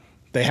up.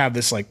 They have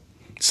this like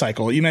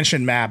cycle. You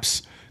mentioned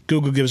maps.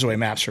 Google gives away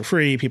maps for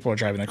free. People are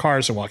driving their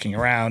cars, they're walking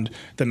around.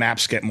 The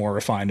maps get more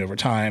refined over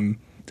time.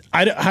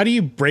 How do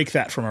you break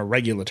that from a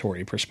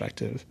regulatory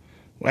perspective?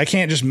 I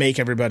can't just make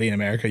everybody in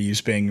America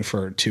use Bing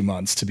for 2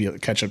 months to be able to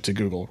catch up to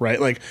Google,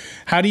 right? Like,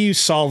 how do you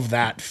solve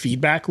that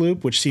feedback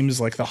loop, which seems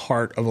like the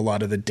heart of a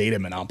lot of the data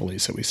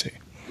monopolies that we see?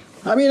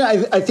 I mean,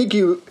 I think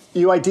you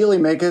ideally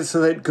make it so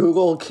that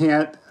Google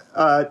can't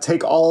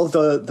take all of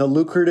the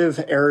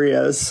lucrative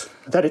areas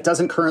that it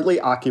doesn't currently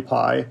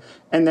occupy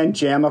and then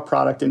jam a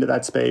product into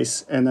that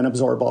space and then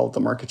absorb all of the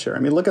market share. I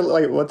mean, look at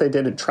like what they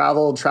did in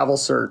travel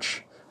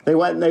search. They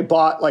went and they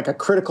bought like a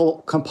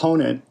critical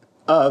component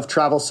of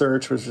travel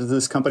search, which is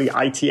this company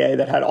ITA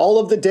that had all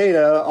of the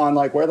data on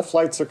like where the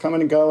flights are coming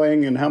and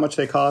going and how much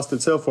they cost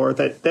and so forth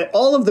that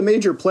all of the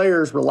major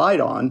players relied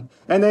on.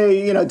 And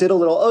they, did a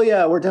little, oh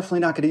yeah, we're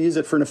definitely not going to use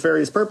it for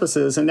nefarious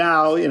purposes. And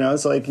now,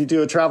 it's like you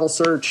do a travel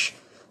search,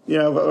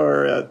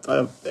 or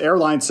a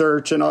airline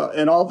search, and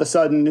all of a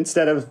sudden,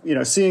 instead of,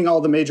 seeing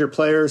all the major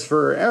players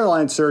for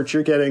airline search,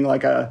 you're getting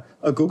like a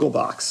Google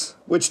box,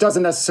 which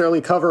doesn't necessarily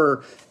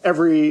cover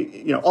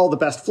every, all the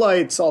best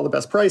flights, all the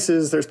best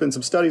prices. There's been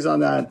some studies on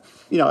that.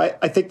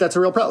 I think that's a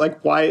real problem. Like,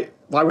 why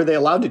were they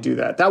allowed to do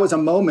that? That was a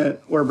moment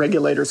where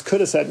regulators could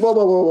have said,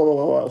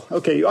 whoa.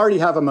 Okay, you already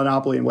have a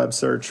monopoly in web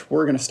search.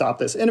 We're going to stop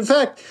this. And in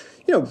fact,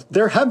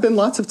 there have been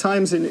lots of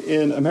times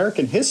in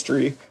American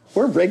history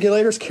where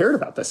regulators cared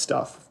about this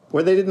stuff,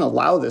 where they didn't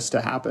allow this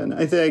to happen.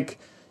 I think,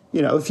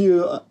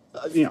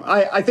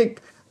 I think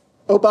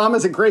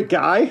Obama's a great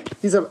guy.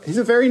 He's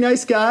a very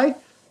nice guy.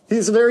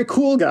 He's a very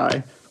cool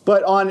guy.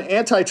 But on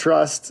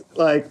antitrust,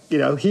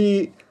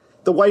 the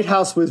White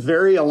House was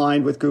very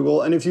aligned with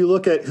Google. And if you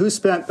look at who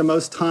spent the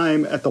most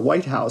time at the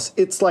White House,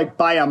 it's like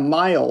by a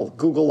mile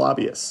Google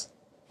lobbyists.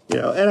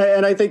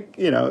 And I think,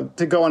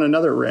 to go on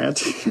another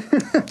rant.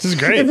 This is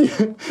great.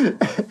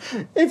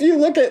 If you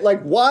look at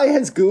why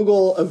has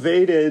Google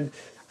evaded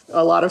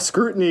a lot of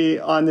scrutiny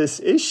on this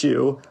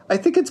issue, I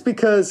think it's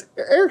because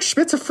Eric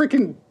Schmidt's a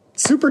freaking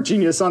super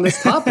genius on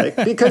this topic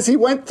because he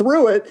went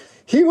through it.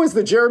 He was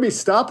the Jeremy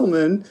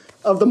Stoppelman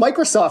of the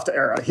Microsoft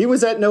era. He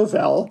was at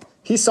Novell.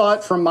 He saw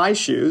it from my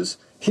shoes.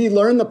 He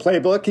learned the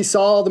playbook. He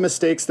saw all the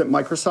mistakes that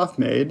Microsoft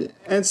made.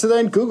 And so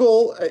then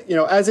Google,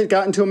 as it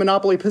got into a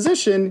monopoly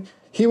position,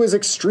 he was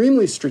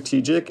extremely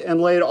strategic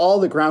and laid all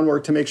the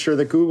groundwork to make sure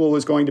that Google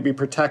was going to be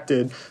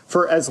protected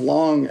for as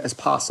long as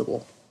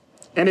possible.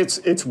 And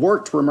it's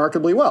worked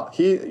remarkably well.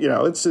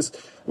 It's just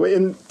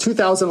in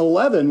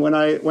 2011 when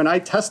I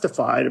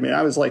testified, I mean,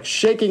 I was like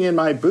shaking in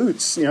my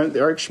boots.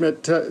 Eric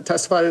Schmidt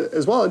testified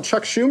as well. And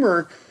Chuck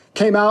Schumer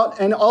came out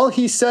and all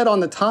he said on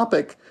the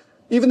topic,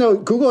 even though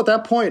Google at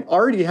that point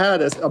already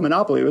had a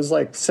monopoly. It was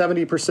like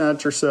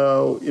 70% or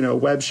so,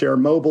 web share.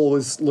 Mobile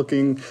was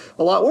looking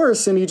a lot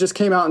worse. And he just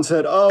came out and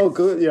said, oh,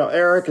 good,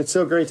 Eric, it's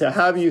so great to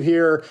have you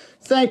here.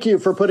 Thank you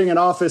for putting an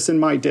office in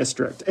my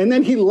district. And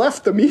then he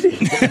left the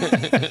meeting.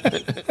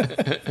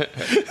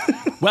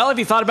 Well, have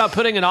you thought about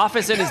putting an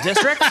office in his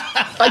district?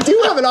 I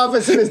do have an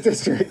office in his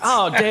district.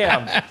 Oh,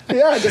 damn.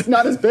 Yeah, just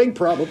not as big,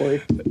 probably.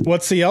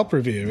 What's the Yelp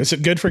review? Is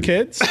it good for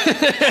kids?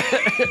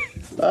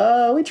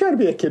 We try to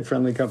be a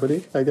kid-friendly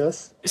company, I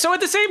guess. So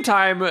at the same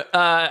time, and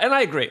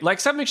I agree, like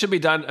something should be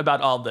done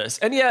about all this.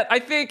 And yet I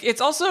think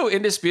it's also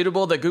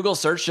indisputable that Google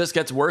search just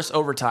gets worse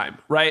over time,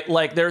 right?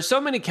 Like there are so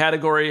many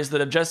categories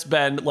that have just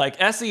been like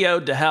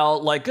SEO'd to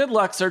hell. Like good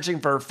luck searching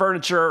for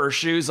furniture or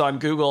shoes on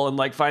Google and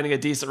like finding a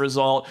decent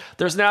result.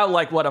 There's now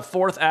like a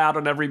fourth ad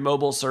on every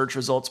mobile search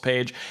results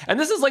page. And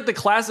this is like the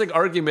classic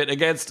argument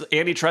against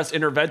antitrust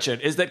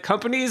intervention is that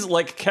companies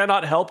like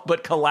cannot help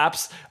but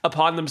collapse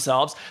upon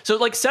themselves. So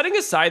like setting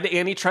aside the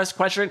antitrust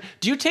question,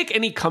 do you take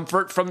any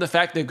comfort from the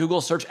fact that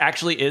Google search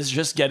actually is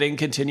just getting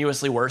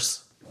continuously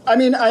worse? I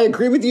mean, I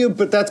agree with you,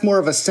 but that's more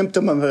of a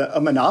symptom of a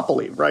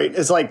monopoly, right?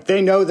 It's like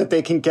they know that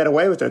they can get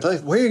away with it. They're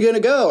like, where are you going to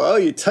go? Oh,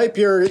 you type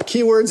your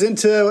keywords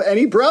into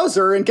any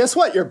browser and guess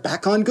what? You're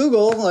back on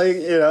Google,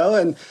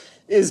 and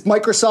is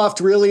Microsoft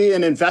really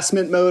in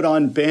investment mode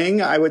on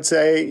Bing? I would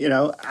say,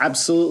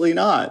 absolutely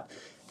not.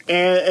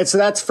 And so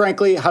that's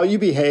frankly how you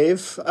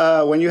behave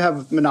when you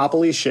have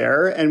monopoly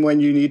share and when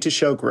you need to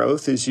show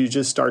growth is you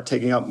just start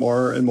taking up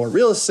more and more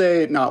real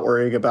estate, not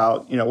worrying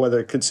about,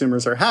 whether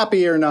consumers are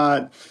happy or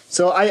not.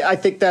 So I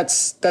think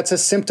that's a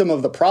symptom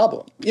of the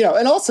problem.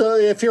 And also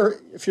if you're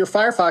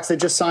Firefox, they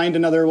just signed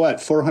another,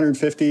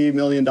 $450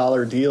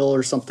 million deal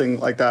or something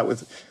like that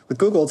with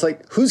Google. It's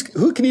like,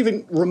 who can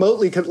even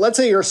remotely, let's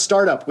say you're a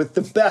startup with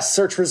the best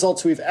search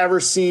results we've ever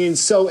seen,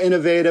 so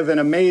innovative and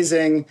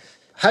amazing.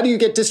 How do you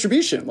get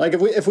distribution? Like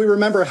if we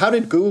remember, how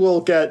did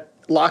Google get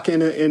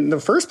lock-in in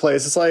the first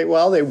place? It's like,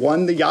 well, they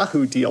won the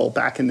Yahoo deal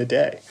back in the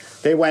day.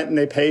 They went and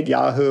they paid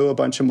Yahoo a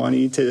bunch of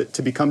money to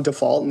become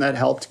default, and that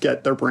helped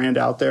get their brand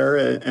out there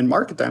and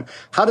market them.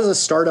 How does a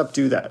startup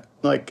do that?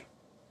 Like,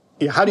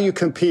 how do you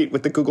compete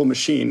with the Google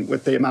machine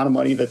with the amount of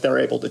money that they're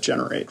able to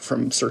generate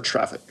from search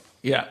traffic?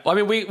 Yeah. Well,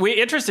 I mean, we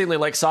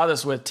interestingly saw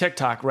this with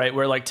TikTok, right?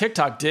 Where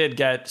TikTok did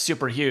get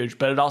super huge,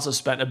 but it also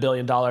spent $1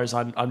 billion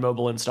on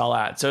mobile install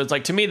ads. So it's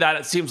to me that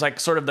it seems like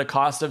sort of the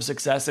cost of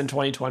success in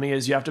 2020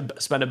 is you have to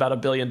spend about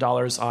 $1 billion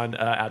on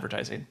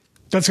advertising.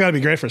 That's got to be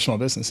great for small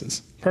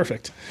businesses.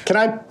 Perfect. Can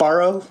I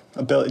borrow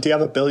 $1 billion? Do you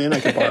have $1 billion I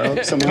could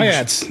borrow somewhere? Oh,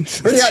 yeah.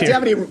 Do you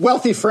have any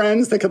wealthy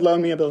friends that could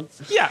loan me $1 billion?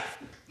 Yeah.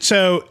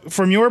 So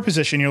from your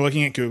position, you're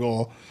looking at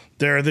Google.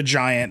 They're the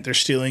giant. They're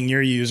stealing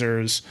your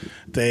users.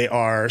 They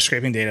are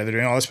scraping data. They're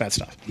doing all this bad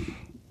stuff.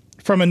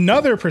 From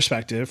another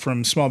perspective,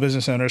 from small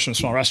business owners, from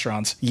small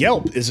restaurants,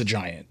 Yelp is a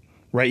giant,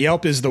 right?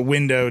 Yelp is the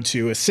window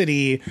to a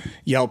city.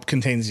 Yelp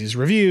contains these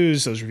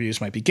reviews. Those reviews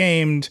might be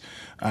gamed.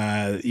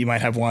 You might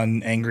have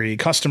one angry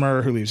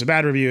customer who leaves a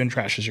bad review and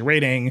trashes your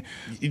rating.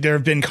 There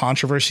have been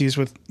controversies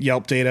with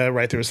Yelp data,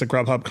 right? There was the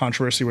Grubhub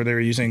controversy where they were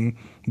using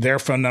their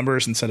phone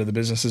numbers instead of the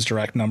business's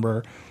direct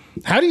number.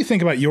 How do you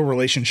think about your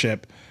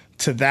relationship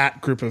to that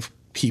group of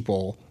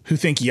people who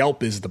think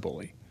Yelp is the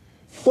bully?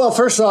 Well,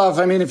 first off,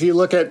 I mean, if you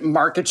look at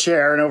market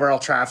share and overall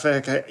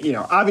traffic,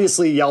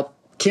 obviously Yelp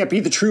can't be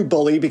the true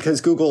bully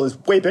because Google is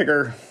way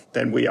bigger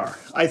than we are.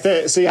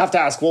 So you have to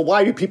ask, well,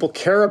 why do people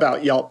care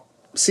about Yelp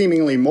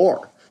seemingly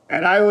more?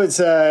 And I would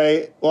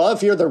say, well,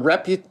 if you're the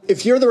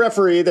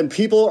referee, then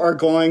people are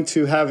going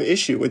to have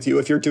issue with you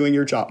if you're doing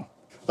your job.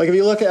 Like if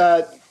you look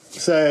at,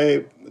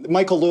 say,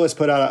 Michael Lewis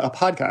put out a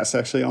podcast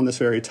actually on this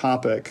very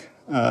topic.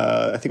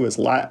 I think it was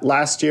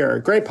last year,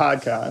 great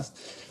podcast.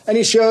 And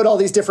he showed all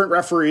these different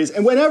referees.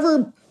 And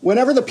whenever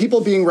the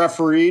people being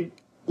refereed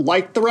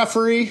liked the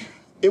referee,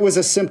 it was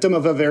a symptom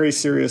of a very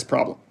serious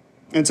problem.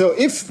 And so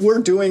if we're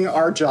doing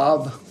our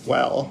job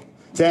well,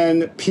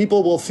 then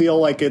people will feel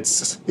like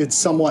it's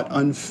somewhat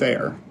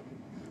unfair,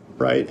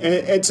 right?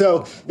 And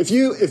so if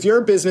you're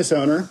a business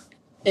owner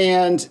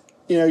and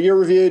you're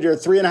reviewed, you're a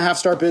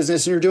 3.5-star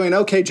business, and you're doing an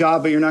okay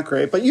job, but you're not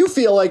great, but you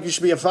feel like you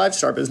should be a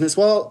 5-star business,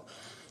 well,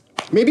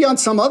 maybe on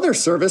some other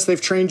service,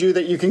 they've trained you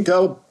that you can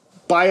go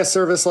buy a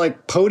service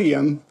like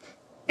Podium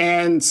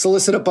and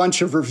solicit a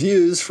bunch of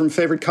reviews from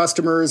favorite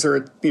customers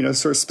or,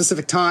 sort of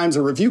specific times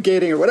or review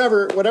gating or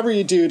whatever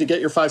you do to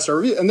get your 5-star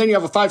review. And then you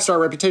have a 5-star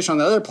reputation on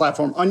the other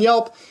platform. On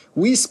Yelp,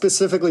 we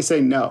specifically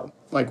say no.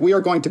 Like we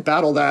are going to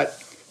battle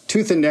that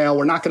tooth and nail.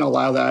 We're not going to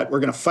allow that. We're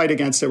going to fight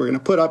against it. We're going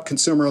to put up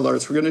consumer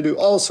alerts. We're going to do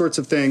all sorts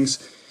of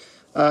things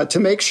to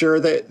make sure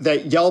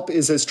that Yelp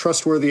is as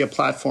trustworthy a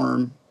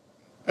platform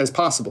as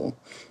possible.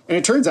 And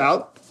it turns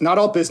out not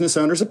all business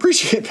owners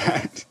appreciate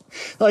that.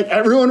 Like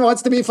everyone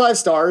wants to be 5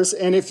 stars.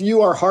 And if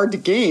you are hard to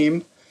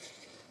game,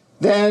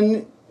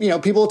 then,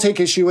 people will take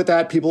issue with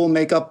that. People will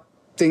make up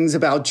things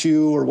about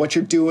you or what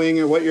you're doing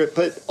or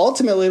but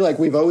ultimately, like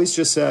we've always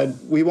just said,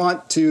 we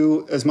want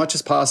to, as much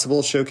as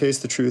possible, showcase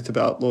the truth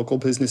about local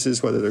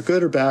businesses, whether they're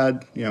good or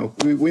bad.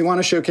 We want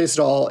to showcase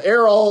it all,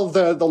 air all of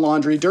the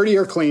laundry, dirty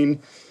or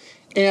clean.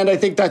 And I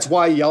think that's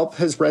why Yelp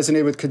has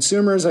resonated with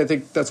consumers. I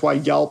think that's why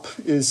Yelp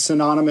is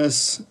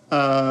synonymous,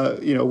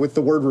 with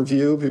the word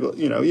review. People,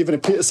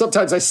 even if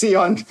sometimes I see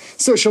on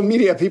social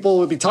media, people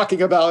would be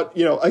talking about,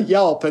 a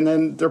Yelp and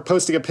then they're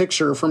posting a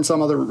picture from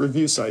some other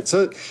review site.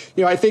 So,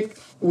 I think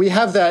we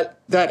have that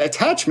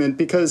attachment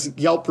because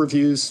Yelp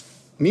reviews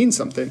mean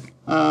something.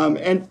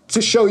 And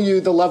to show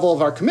you the level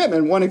of our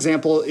commitment, one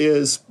example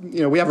is,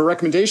 we have a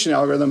recommendation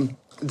algorithm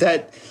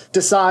that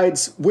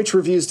decides which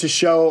reviews to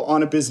show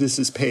on a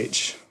business's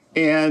page.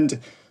 And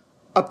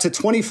up to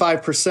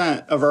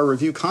 25% of our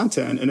review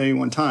content at any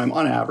one time,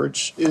 on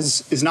average,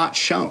 is not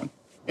shown.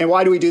 And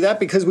why do we do that?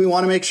 Because we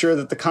want to make sure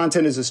that the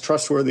content is as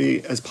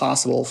trustworthy as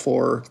possible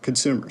for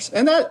consumers.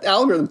 And that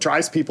algorithm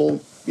drives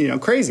people,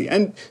 crazy.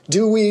 And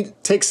do we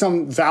take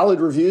some valid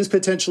reviews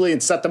potentially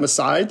and set them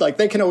aside? Like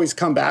they can always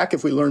come back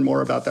if we learn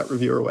more about that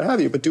review or what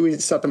have you. But do we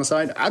set them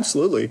aside?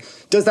 Absolutely.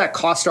 Does that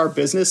cost our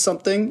business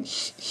something?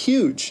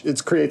 Huge.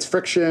 It creates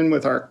friction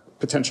with our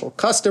potential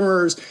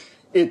customers.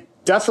 It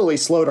definitely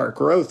slowed our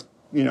growth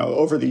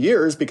over the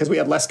years because we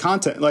had less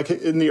content. Like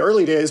in the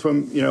early days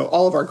when,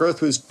 all of our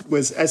growth was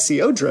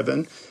SEO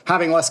driven,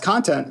 having less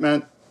content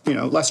meant,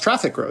 less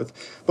traffic growth.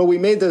 But we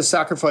made those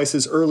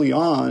sacrifices early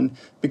on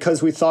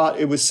because we thought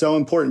it was so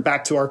important,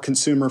 back to our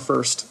consumer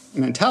first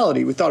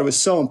mentality. We thought it was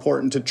so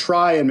important to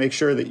try and make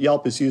sure that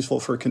Yelp is useful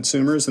for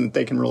consumers and that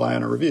they can rely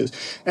on our reviews.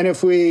 And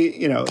if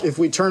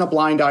we turn a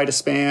blind eye to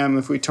spam,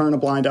 if we turn a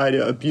blind eye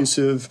to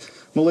abusive,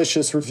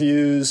 malicious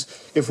reviews,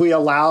 if we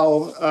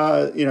allow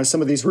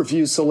some of these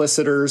review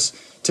solicitors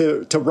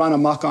to run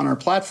amok on our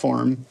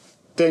platform,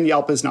 then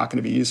Yelp is not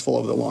going to be useful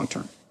over the long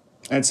term.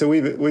 And so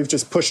we've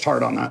just pushed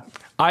hard on that.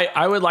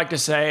 I would like to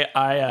say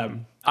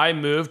I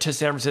moved to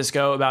San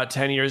Francisco about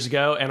 10 years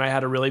ago, and I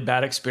had a really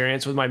bad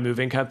experience with my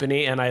moving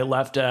company, and I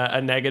left a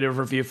negative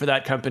review for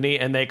that company,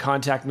 and they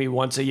contact me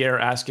once a year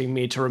asking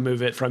me to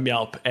remove it from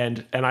Yelp,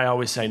 and I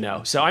always say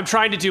no. So I'm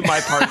trying to do my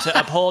part to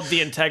uphold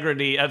the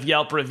integrity of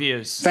Yelp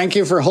reviews. Thank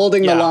you for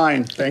holding the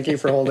line. Thank you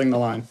for holding the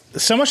line.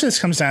 So much of this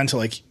comes down to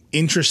like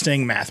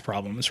interesting math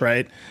problems,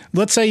 right?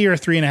 Let's say you're a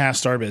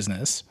 3.5-star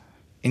business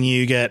and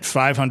you get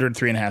 500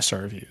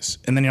 3.5-star reviews.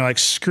 And then you're like,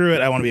 screw it,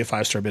 I want to be a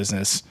 5-star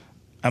business.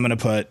 I'm going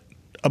to put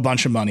a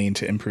bunch of money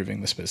into improving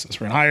this business.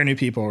 We're going to hire new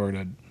people. We're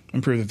going to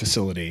improve the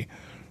facility.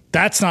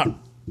 That's not,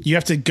 you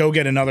have to go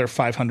get another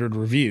 500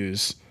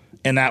 reviews,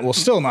 and that will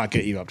still not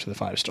get you up to the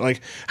 5-star.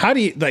 Like, how do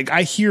you, like,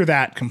 I hear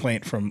that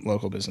complaint from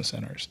local business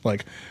owners.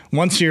 Like,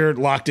 once you're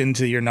locked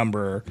into your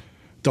number,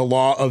 the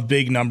law of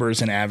big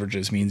numbers and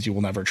averages means you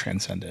will never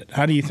transcend it.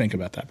 How do you think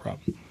about that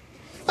problem?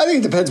 I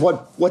think it depends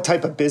what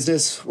type of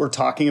business we're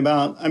talking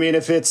about. I mean,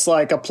 if it's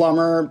like a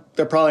plumber,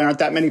 there probably aren't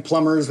that many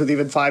plumbers with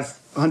even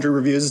 500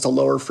 reviews. It's a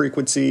lower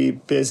frequency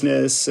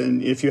business.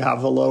 And if you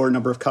have a lower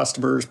number of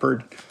customers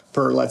per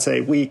let's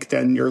say, week,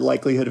 then your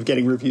likelihood of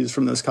getting reviews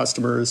from those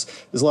customers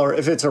is lower.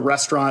 If it's a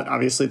restaurant,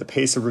 obviously the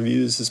pace of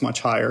reviews is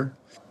much higher.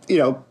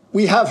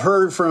 We have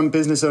heard from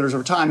business owners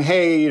over time,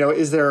 hey,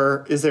 is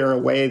there a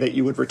way that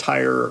you would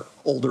retire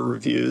older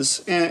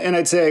reviews? And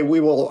I'd say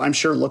we will, I'm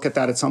sure, look at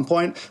that at some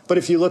point. But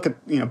if you look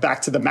at,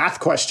 back to the math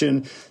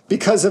question,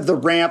 because of the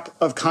ramp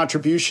of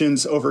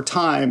contributions over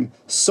time,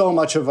 so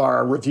much of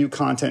our review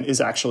content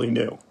is actually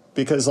new.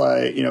 Because,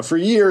 for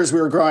years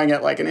we were growing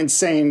at like an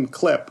insane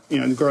clip,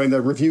 growing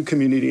the review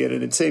community at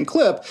an insane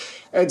clip.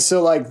 And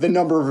so the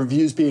number of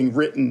reviews being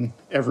written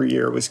every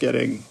year was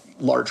getting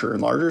larger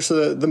and larger.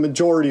 So the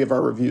majority of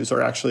our reviews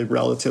are actually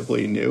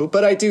relatively new.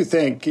 But I do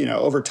think,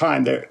 over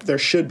time, there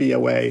should be a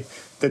way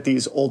that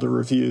these older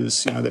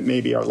reviews, that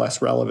maybe are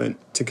less relevant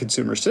to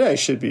consumers today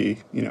should be,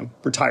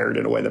 retired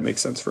in a way that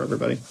makes sense for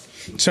everybody.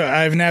 So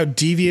I've now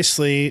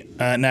deviously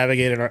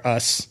navigated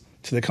us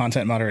to the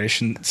content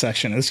moderation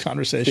section of this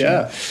conversation.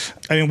 Yeah.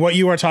 I mean, what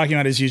you are talking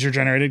about is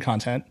user-generated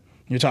content.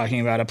 You're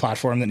talking about a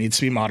platform that needs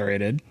to be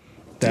moderated.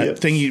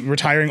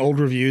 Retiring old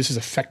reviews is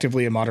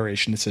effectively a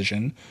moderation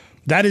decision.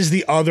 That is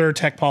the other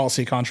tech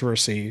policy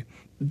controversy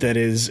that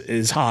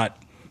is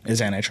hot,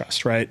 is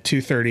antitrust, right?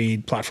 230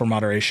 platform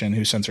moderation,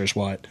 who censors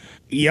what.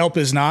 Yelp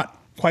is not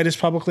quite as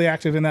publicly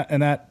active in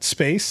that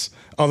space,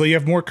 although you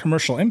have more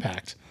commercial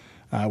impact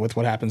with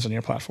what happens on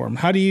your platform.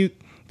 How do you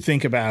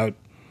think about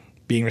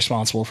being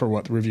responsible for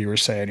what the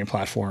reviewers say on your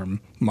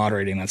platform,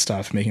 moderating that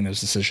stuff, making those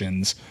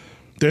decisions?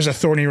 There's a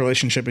thorny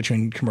relationship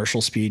between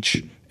commercial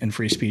speech and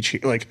free speech.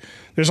 Like,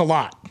 there's a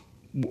lot.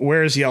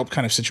 Where is Yelp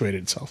kind of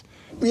situated itself?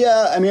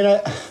 Yeah, I mean,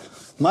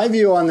 my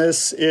view on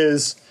this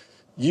is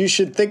you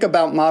should think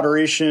about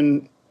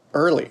moderation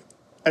early,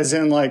 as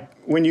in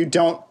when you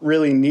don't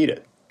really need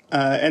it.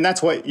 And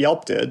that's what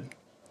Yelp did.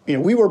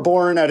 We were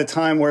born at a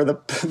time where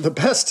the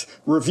best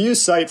review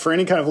site for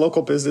any kind of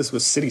local business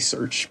was City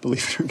Search,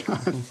 believe it or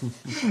not.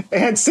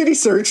 And City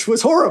Search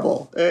was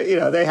horrible.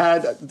 They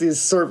had these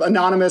sort of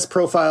anonymous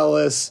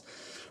profile-less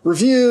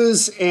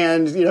reviews,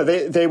 and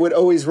they would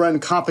always run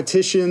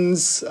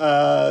competitions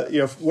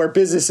where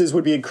businesses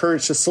would be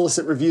encouraged to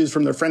solicit reviews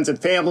from their friends and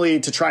family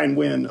to try and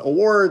win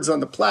awards on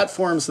the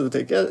platform so that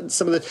they get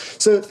some of the.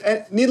 So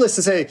needless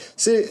to say,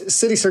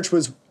 City Search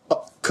was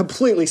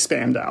completely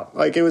spammed out.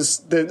 Like it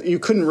was you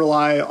couldn't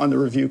rely on the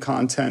review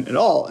content at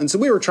all. And so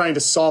we were trying to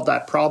solve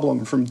that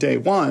problem from day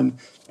one.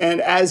 And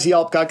as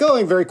Yelp got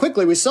going, very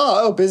quickly we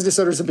saw, business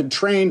owners have been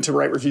trained to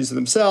write reviews of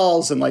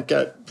themselves and like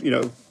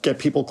get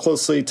people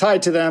closely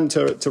tied to them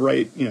to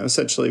write,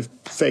 essentially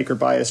fake or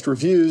biased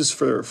reviews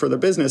for their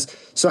business.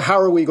 So how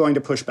are we going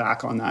to push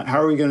back on that?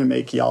 How are we going to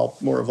make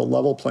Yelp more of a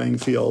level playing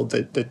field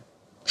that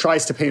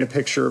tries to paint a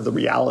picture of the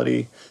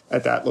reality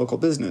at that local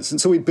business? And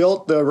so we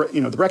built the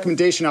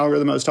recommendation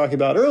algorithm I was talking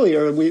about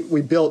earlier.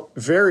 We built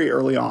very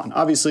early on.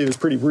 Obviously, it was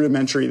pretty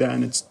rudimentary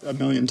then. It's a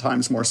million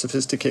times more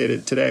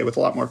sophisticated today with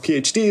a lot more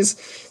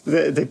PhDs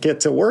that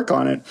get to work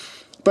on it.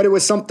 But it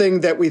was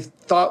something that we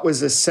thought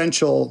was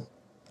essential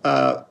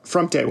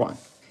from day one.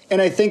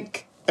 And I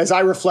think as I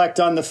reflect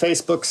on the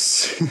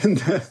Facebooks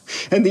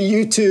and the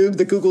YouTube,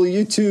 the Google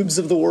YouTubes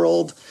of the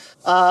world,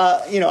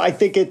 I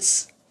think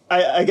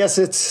I guess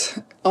it's,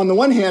 on the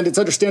one hand, it's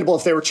understandable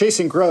if they were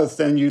chasing growth,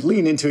 then you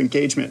lean into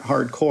engagement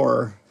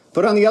hardcore.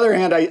 But on the other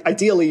hand,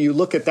 ideally, you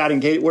look at that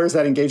where's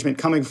that engagement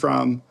coming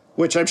from,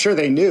 which I'm sure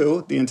they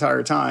knew the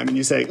entire time. And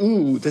you say,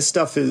 ooh, this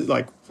stuff is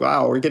like,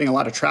 wow, we're getting a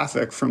lot of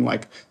traffic from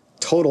like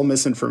total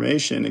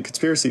misinformation and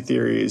conspiracy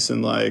theories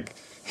and like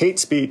hate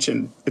speech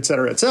and et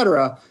cetera, et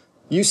cetera.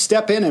 You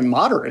step in and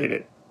moderate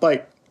it.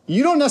 Like,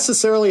 you don't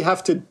necessarily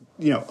have to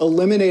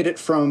eliminate it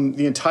from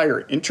the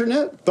entire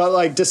internet, but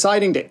like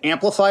deciding to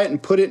amplify it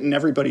and put it in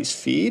everybody's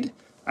feed,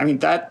 I mean,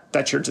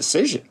 that's your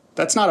decision.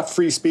 That's not a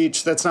free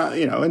speech. That's not,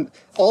 and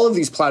all of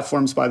these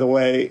platforms, by the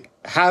way,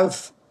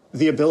 have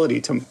the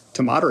ability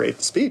to moderate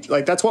the speech.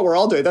 Like that's what we're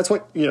all doing. That's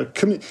what,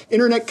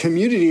 internet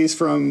communities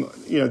from,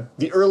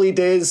 the early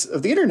days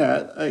of the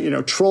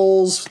internet,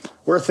 trolls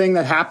were a thing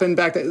that happened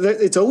back then.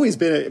 It's always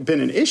been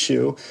an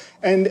issue.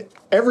 And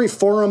every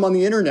forum on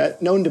the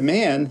internet known to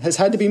man has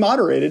had to be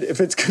moderated if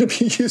it's going to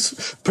be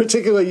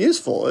particularly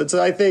useful. And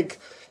so I think,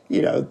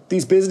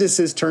 these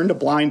businesses turned a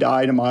blind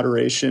eye to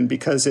moderation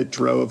because it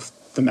drove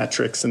the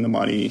metrics and the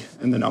money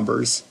and the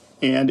numbers.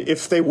 And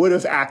if they would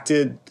have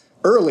acted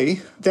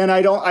early, then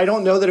I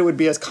don't know that it would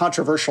be as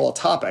controversial a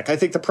topic. I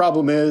think the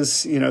problem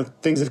is,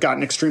 things have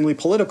gotten extremely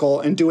political,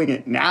 and doing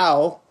it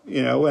now,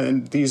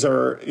 and these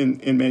are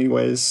in many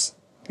ways,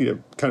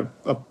 kind of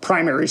a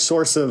primary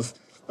source of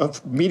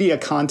media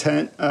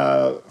content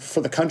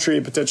for the country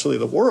and potentially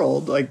the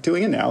world. Like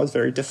doing it now is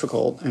very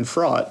difficult and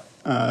fraught.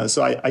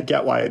 So I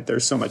get why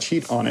there's so much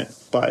heat on it.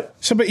 But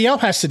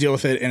Yelp has to deal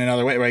with it in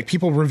another way. Like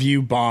people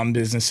review bomb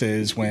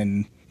businesses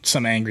when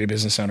some angry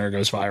business owner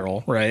goes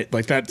viral, right?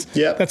 Like that's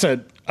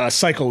a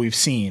cycle we've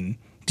seen.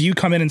 Do you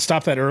come in and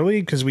stop that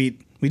early? Because we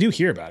do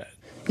hear about it.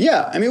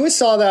 Yeah, I mean, we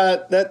saw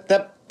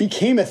that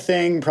became a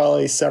thing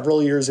probably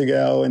several years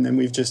ago, and then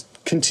we've just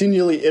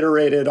continually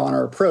iterated on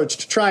our approach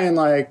to try and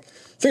like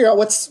figure out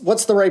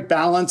what's the right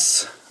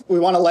balance. We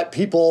want to let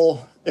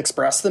people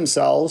express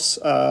themselves,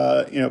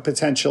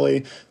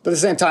 potentially, but at the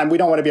same time, we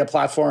don't want to be a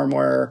platform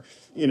where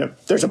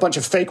there's a bunch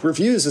of fake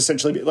reviews,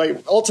 essentially.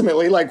 Like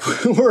ultimately, like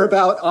we're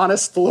about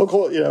honest,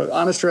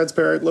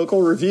 transparent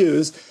local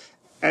reviews.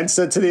 And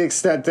so to the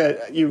extent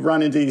that you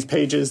run into these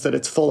pages that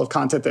it's full of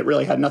content that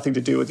really had nothing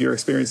to do with your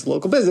experience in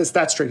local business,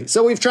 that's tricky.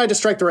 So we've tried to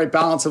strike the right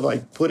balance of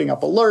like putting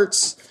up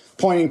alerts,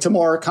 pointing to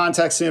more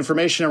context and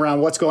information around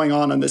what's going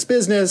on in this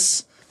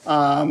business.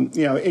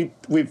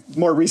 We've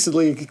more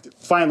recently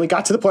finally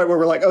got to the point where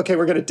we're like, okay,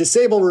 we're going to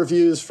disable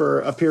reviews for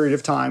a period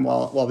of time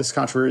while this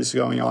controversy is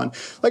going on.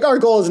 Like our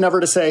goal is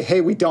never to say,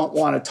 hey, we don't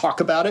want to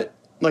talk about it.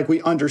 Like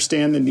we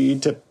understand the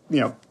need to,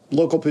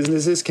 local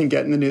businesses can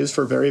get in the news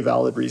for very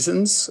valid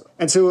reasons.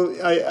 And so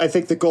I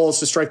think the goal is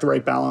to strike the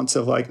right balance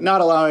of like not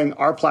allowing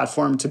our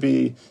platform to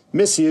be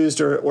misused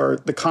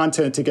or the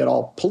content to get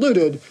all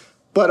polluted,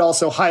 but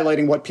also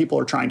highlighting what people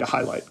are trying to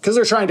highlight because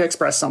they're trying to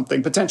express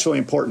something potentially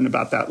important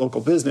about that local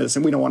business.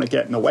 And we don't want to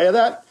get in the way of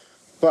that.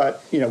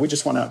 But, we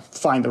just want to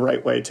find the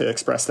right way to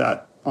express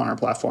that on our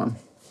platform.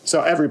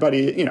 So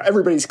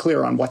everybody's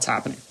clear on what's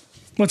happening.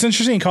 Well, it's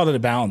interesting you called it a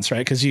balance,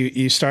 right? Because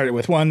you started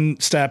with one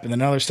step and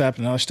another step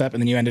and another step,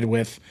 and then you ended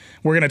with,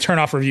 we're going to turn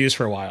off reviews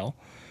for a while,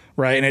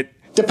 right? And it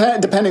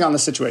depending on the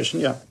situation,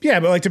 yeah.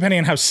 Yeah, but like depending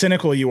on how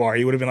cynical you are,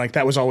 you would have been like,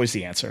 that was always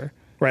the answer,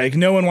 right? Like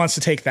no one wants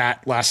to take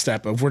that last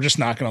step of we're just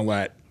not going to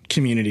let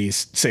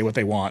communities say what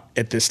they want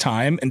at this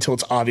time until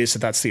it's obvious that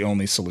that's the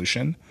only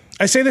solution.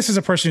 I say this as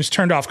a person who's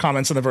turned off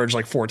comments on The Verge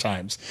like 4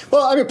 times.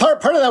 Well, I mean,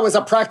 part of that was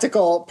a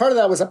practical,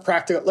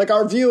 like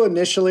our view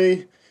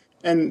initially,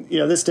 and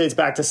this dates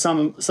back to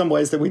some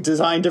ways that we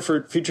designed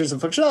different features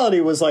and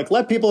functionality, was like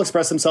let people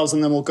express themselves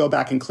and then we'll go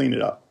back and clean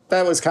it up.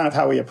 That was kind of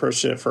how we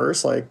approached it at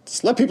first. Like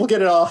just let people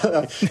get it all,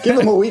 give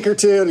them a week or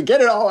two to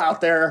get it all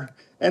out there,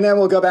 and then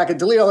we'll go back and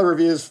delete all the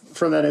reviews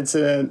from that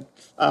incident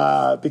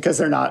because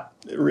they're not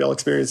real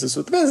experiences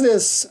with the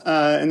business.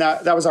 And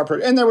that was our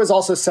and there was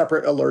also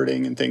separate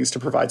alerting and things to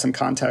provide some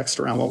context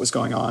around what was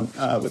going on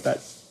with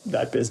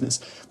that business.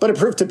 But it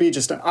proved to be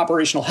just an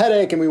operational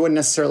headache, and we wouldn't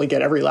necessarily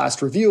get every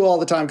last review all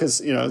the time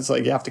because, it's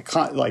like you have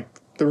to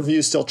the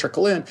reviews still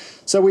trickle in.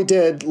 So we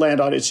did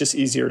land on it's just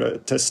easier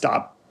to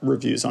stop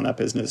reviews on that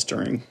business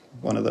during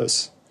one of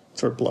those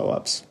sort of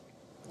blow-ups.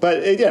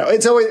 But,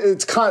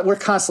 we're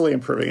constantly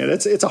improving it.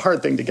 It's a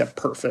hard thing to get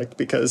perfect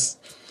because,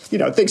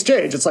 things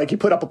change. It's like you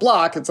put up a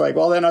block. It's like,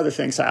 well, then other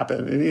things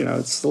happen. And,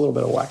 it's a little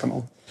bit of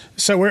whack-a-mole.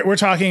 So we're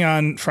talking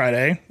on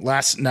Friday.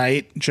 Last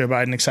night, Joe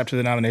Biden accepted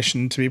the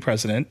nomination to be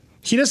president.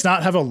 He does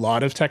not have a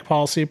lot of tech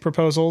policy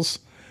proposals,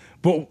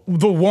 but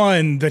the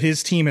one that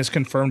his team has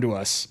confirmed to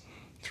us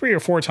 3 or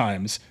 4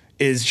 times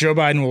is Joe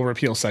Biden will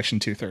repeal Section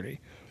 230.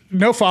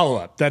 No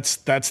follow-up. That's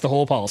the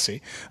whole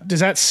policy. Does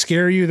that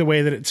scare you the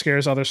way that it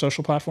scares other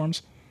social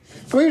platforms?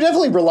 We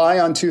definitely rely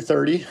on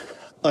 230,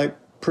 like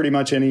pretty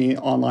much any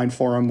online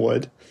forum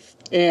would.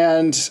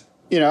 And,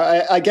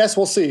 I guess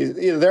we'll see.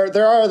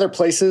 There are other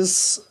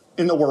places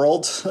in the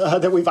world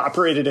that we've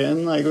operated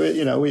in. Like,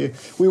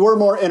 we were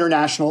more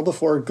international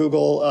before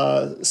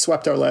Google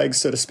swept our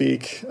legs, so to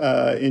speak,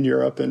 in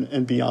Europe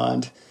and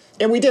beyond.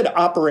 And we did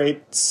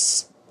operate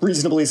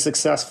reasonably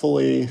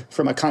successfully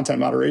from a content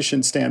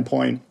moderation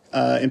standpoint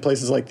in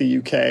places like the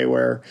UK,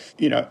 where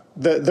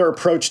their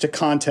approach to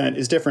content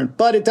is different,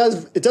 but it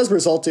does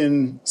result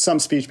in some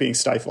speech being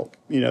stifled.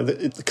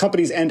 The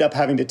companies end up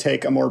having to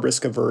take a more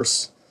risk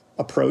averse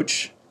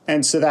approach,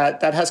 and so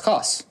that has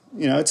costs.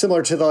 It's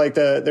similar to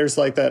there's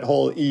that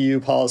whole EU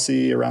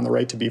policy around the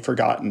right to be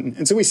forgotten,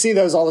 and so we see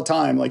those all the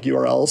time, like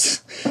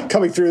URLs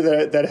coming through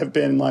that have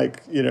been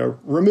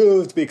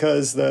removed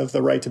because of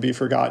the right to be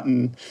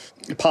forgotten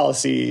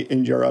policy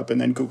in Europe,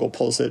 and then Google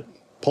pulls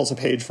a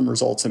page from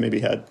results and maybe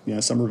had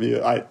some review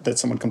that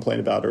someone complained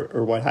about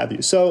or what have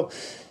you. So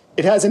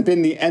it hasn't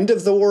been the end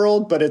of the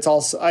world, but it's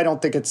also, I don't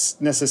think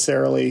it's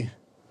necessarily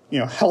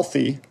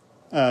healthy.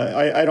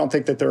 I don't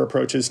think that their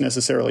approach is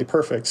necessarily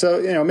perfect.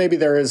 So maybe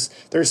there's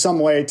some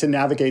way to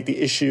navigate the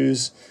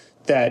issues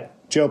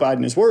that Joe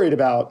Biden is worried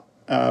about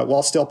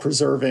while still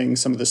preserving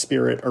some of the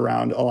spirit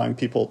around allowing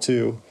people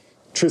to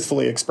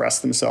truthfully express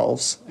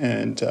themselves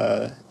and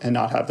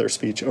not have their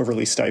speech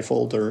overly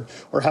stifled or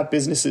have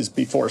businesses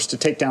be forced to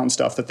take down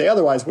stuff that they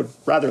otherwise would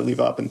rather leave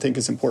up and think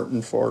is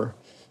important for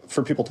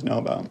people to know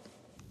about.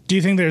 Do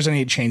you think there's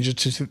any changes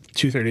to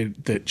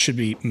 230 that should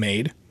be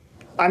made?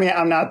 I mean,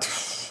 I'm not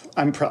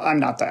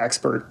the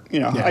expert.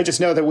 I just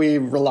know that we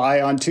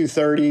rely on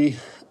 230.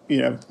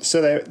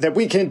 So that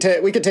we can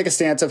take a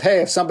stance of,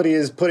 hey, if somebody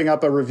is putting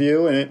up a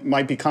review and it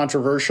might be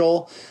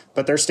controversial,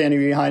 but they're standing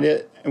behind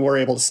it, and we're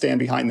able to stand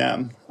behind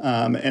them.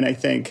 And I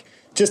think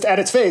just at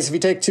its face, if you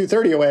take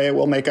 230 away, it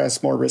will make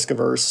us more risk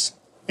averse,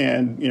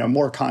 and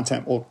more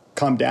content will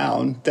come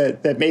down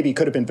that maybe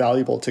could have been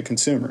valuable to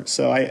consumers.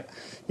 So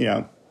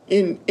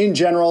in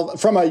general,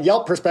 from a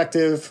Yelp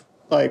perspective,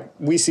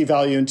 we see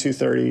value in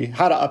 230.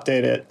 How to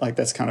update it,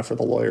 that's kind of for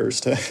the lawyers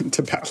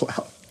to battle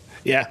out.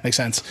 Yeah, makes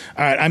sense.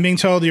 All right, I'm being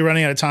told you're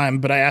running out of time,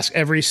 but I ask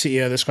every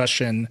CEO this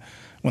question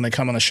when they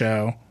come on the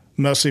show,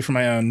 mostly for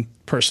my own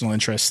personal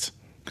interest,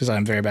 because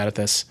I'm very bad at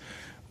this.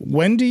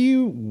 When do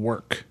you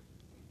work?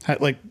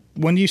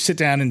 When do you sit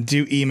down and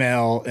do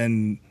email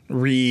and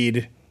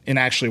read and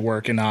actually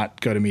work and not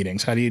go to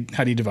meetings? How do you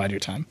divide your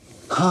time?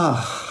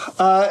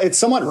 It's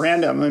somewhat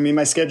random. I mean,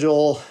 my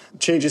schedule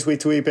changes week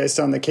to week based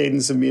on the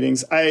cadence of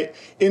meetings.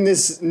 In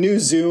this new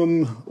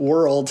Zoom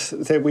world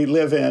that we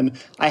live in,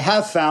 I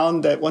have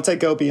found that once I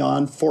go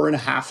beyond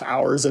 4.5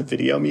 hours of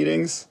video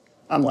meetings,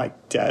 I'm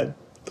dead.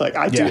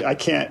 I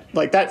can't,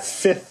 that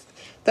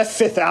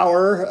fifth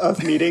hour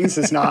of meetings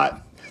is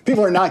not,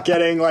 people are not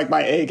getting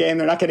my A game.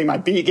 They're not getting my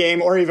B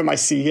game or even my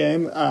C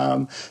game.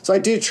 So I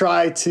do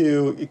try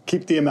to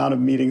keep the amount of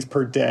meetings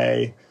per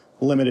day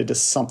limited to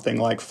something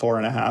like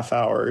 4.5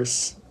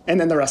 hours. And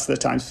then the rest of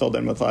the time's filled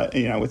in with,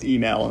 with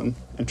email and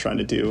trying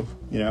to do,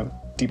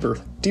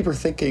 deeper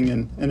thinking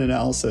and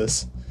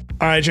analysis.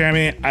 All right,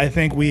 Jeremy, I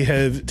think we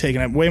have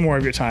taken up way more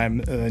of your time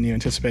than you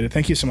anticipated.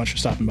 Thank you so much for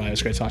stopping by. It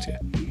was great to talk to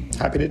you.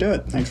 Happy to do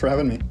it. Thanks for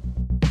having me.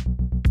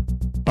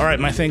 All right,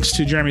 my thanks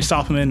to Jeremy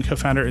Stoppelman,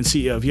 co-founder and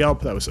CEO of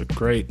Yelp. That was a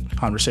great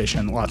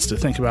conversation, lots to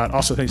think about.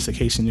 Also, thanks to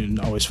Casey Newton.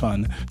 Always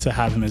fun to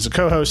have him as a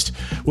co-host.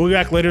 We'll be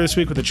back later this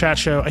week with the chat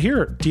show. I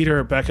hear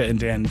Dieter, Becca, and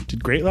Dan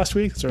did great last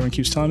week. That's what everyone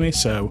keeps telling me.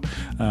 So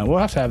we'll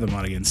have to have them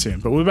on again soon.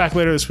 But we'll be back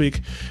later this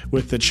week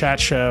with the chat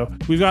show.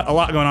 We've got a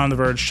lot going on The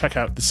Verge. Check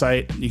out the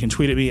site. You can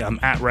tweet at me. I'm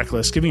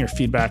 @Reckless. Give me your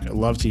feedback. I'd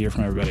love to hear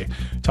from everybody.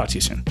 Talk to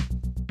you soon.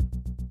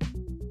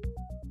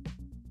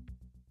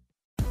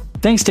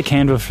 Thanks to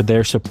Canva for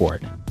their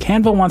support.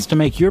 Canva wants to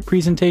make your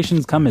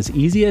presentations come as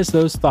easy as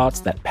those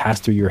thoughts that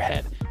pass through your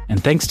head.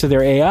 And thanks to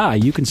their AI,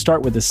 you can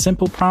start with a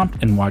simple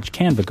prompt and watch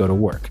Canva go to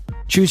work.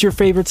 Choose your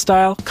favorite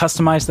style,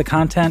 customize the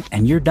content,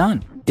 and you're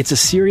done. It's a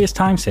serious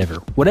time saver.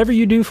 Whatever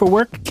you do for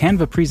work,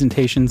 Canva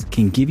presentations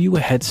can give you a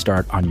head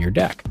start on your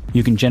deck.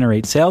 You can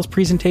generate sales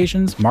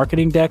presentations,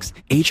 marketing decks,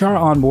 HR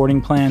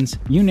onboarding plans,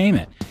 you name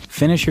it.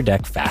 Finish your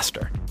deck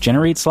faster.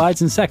 Generate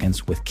slides in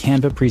seconds with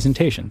Canva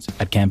presentations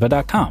at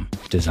canva.com.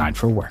 Designed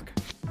for work.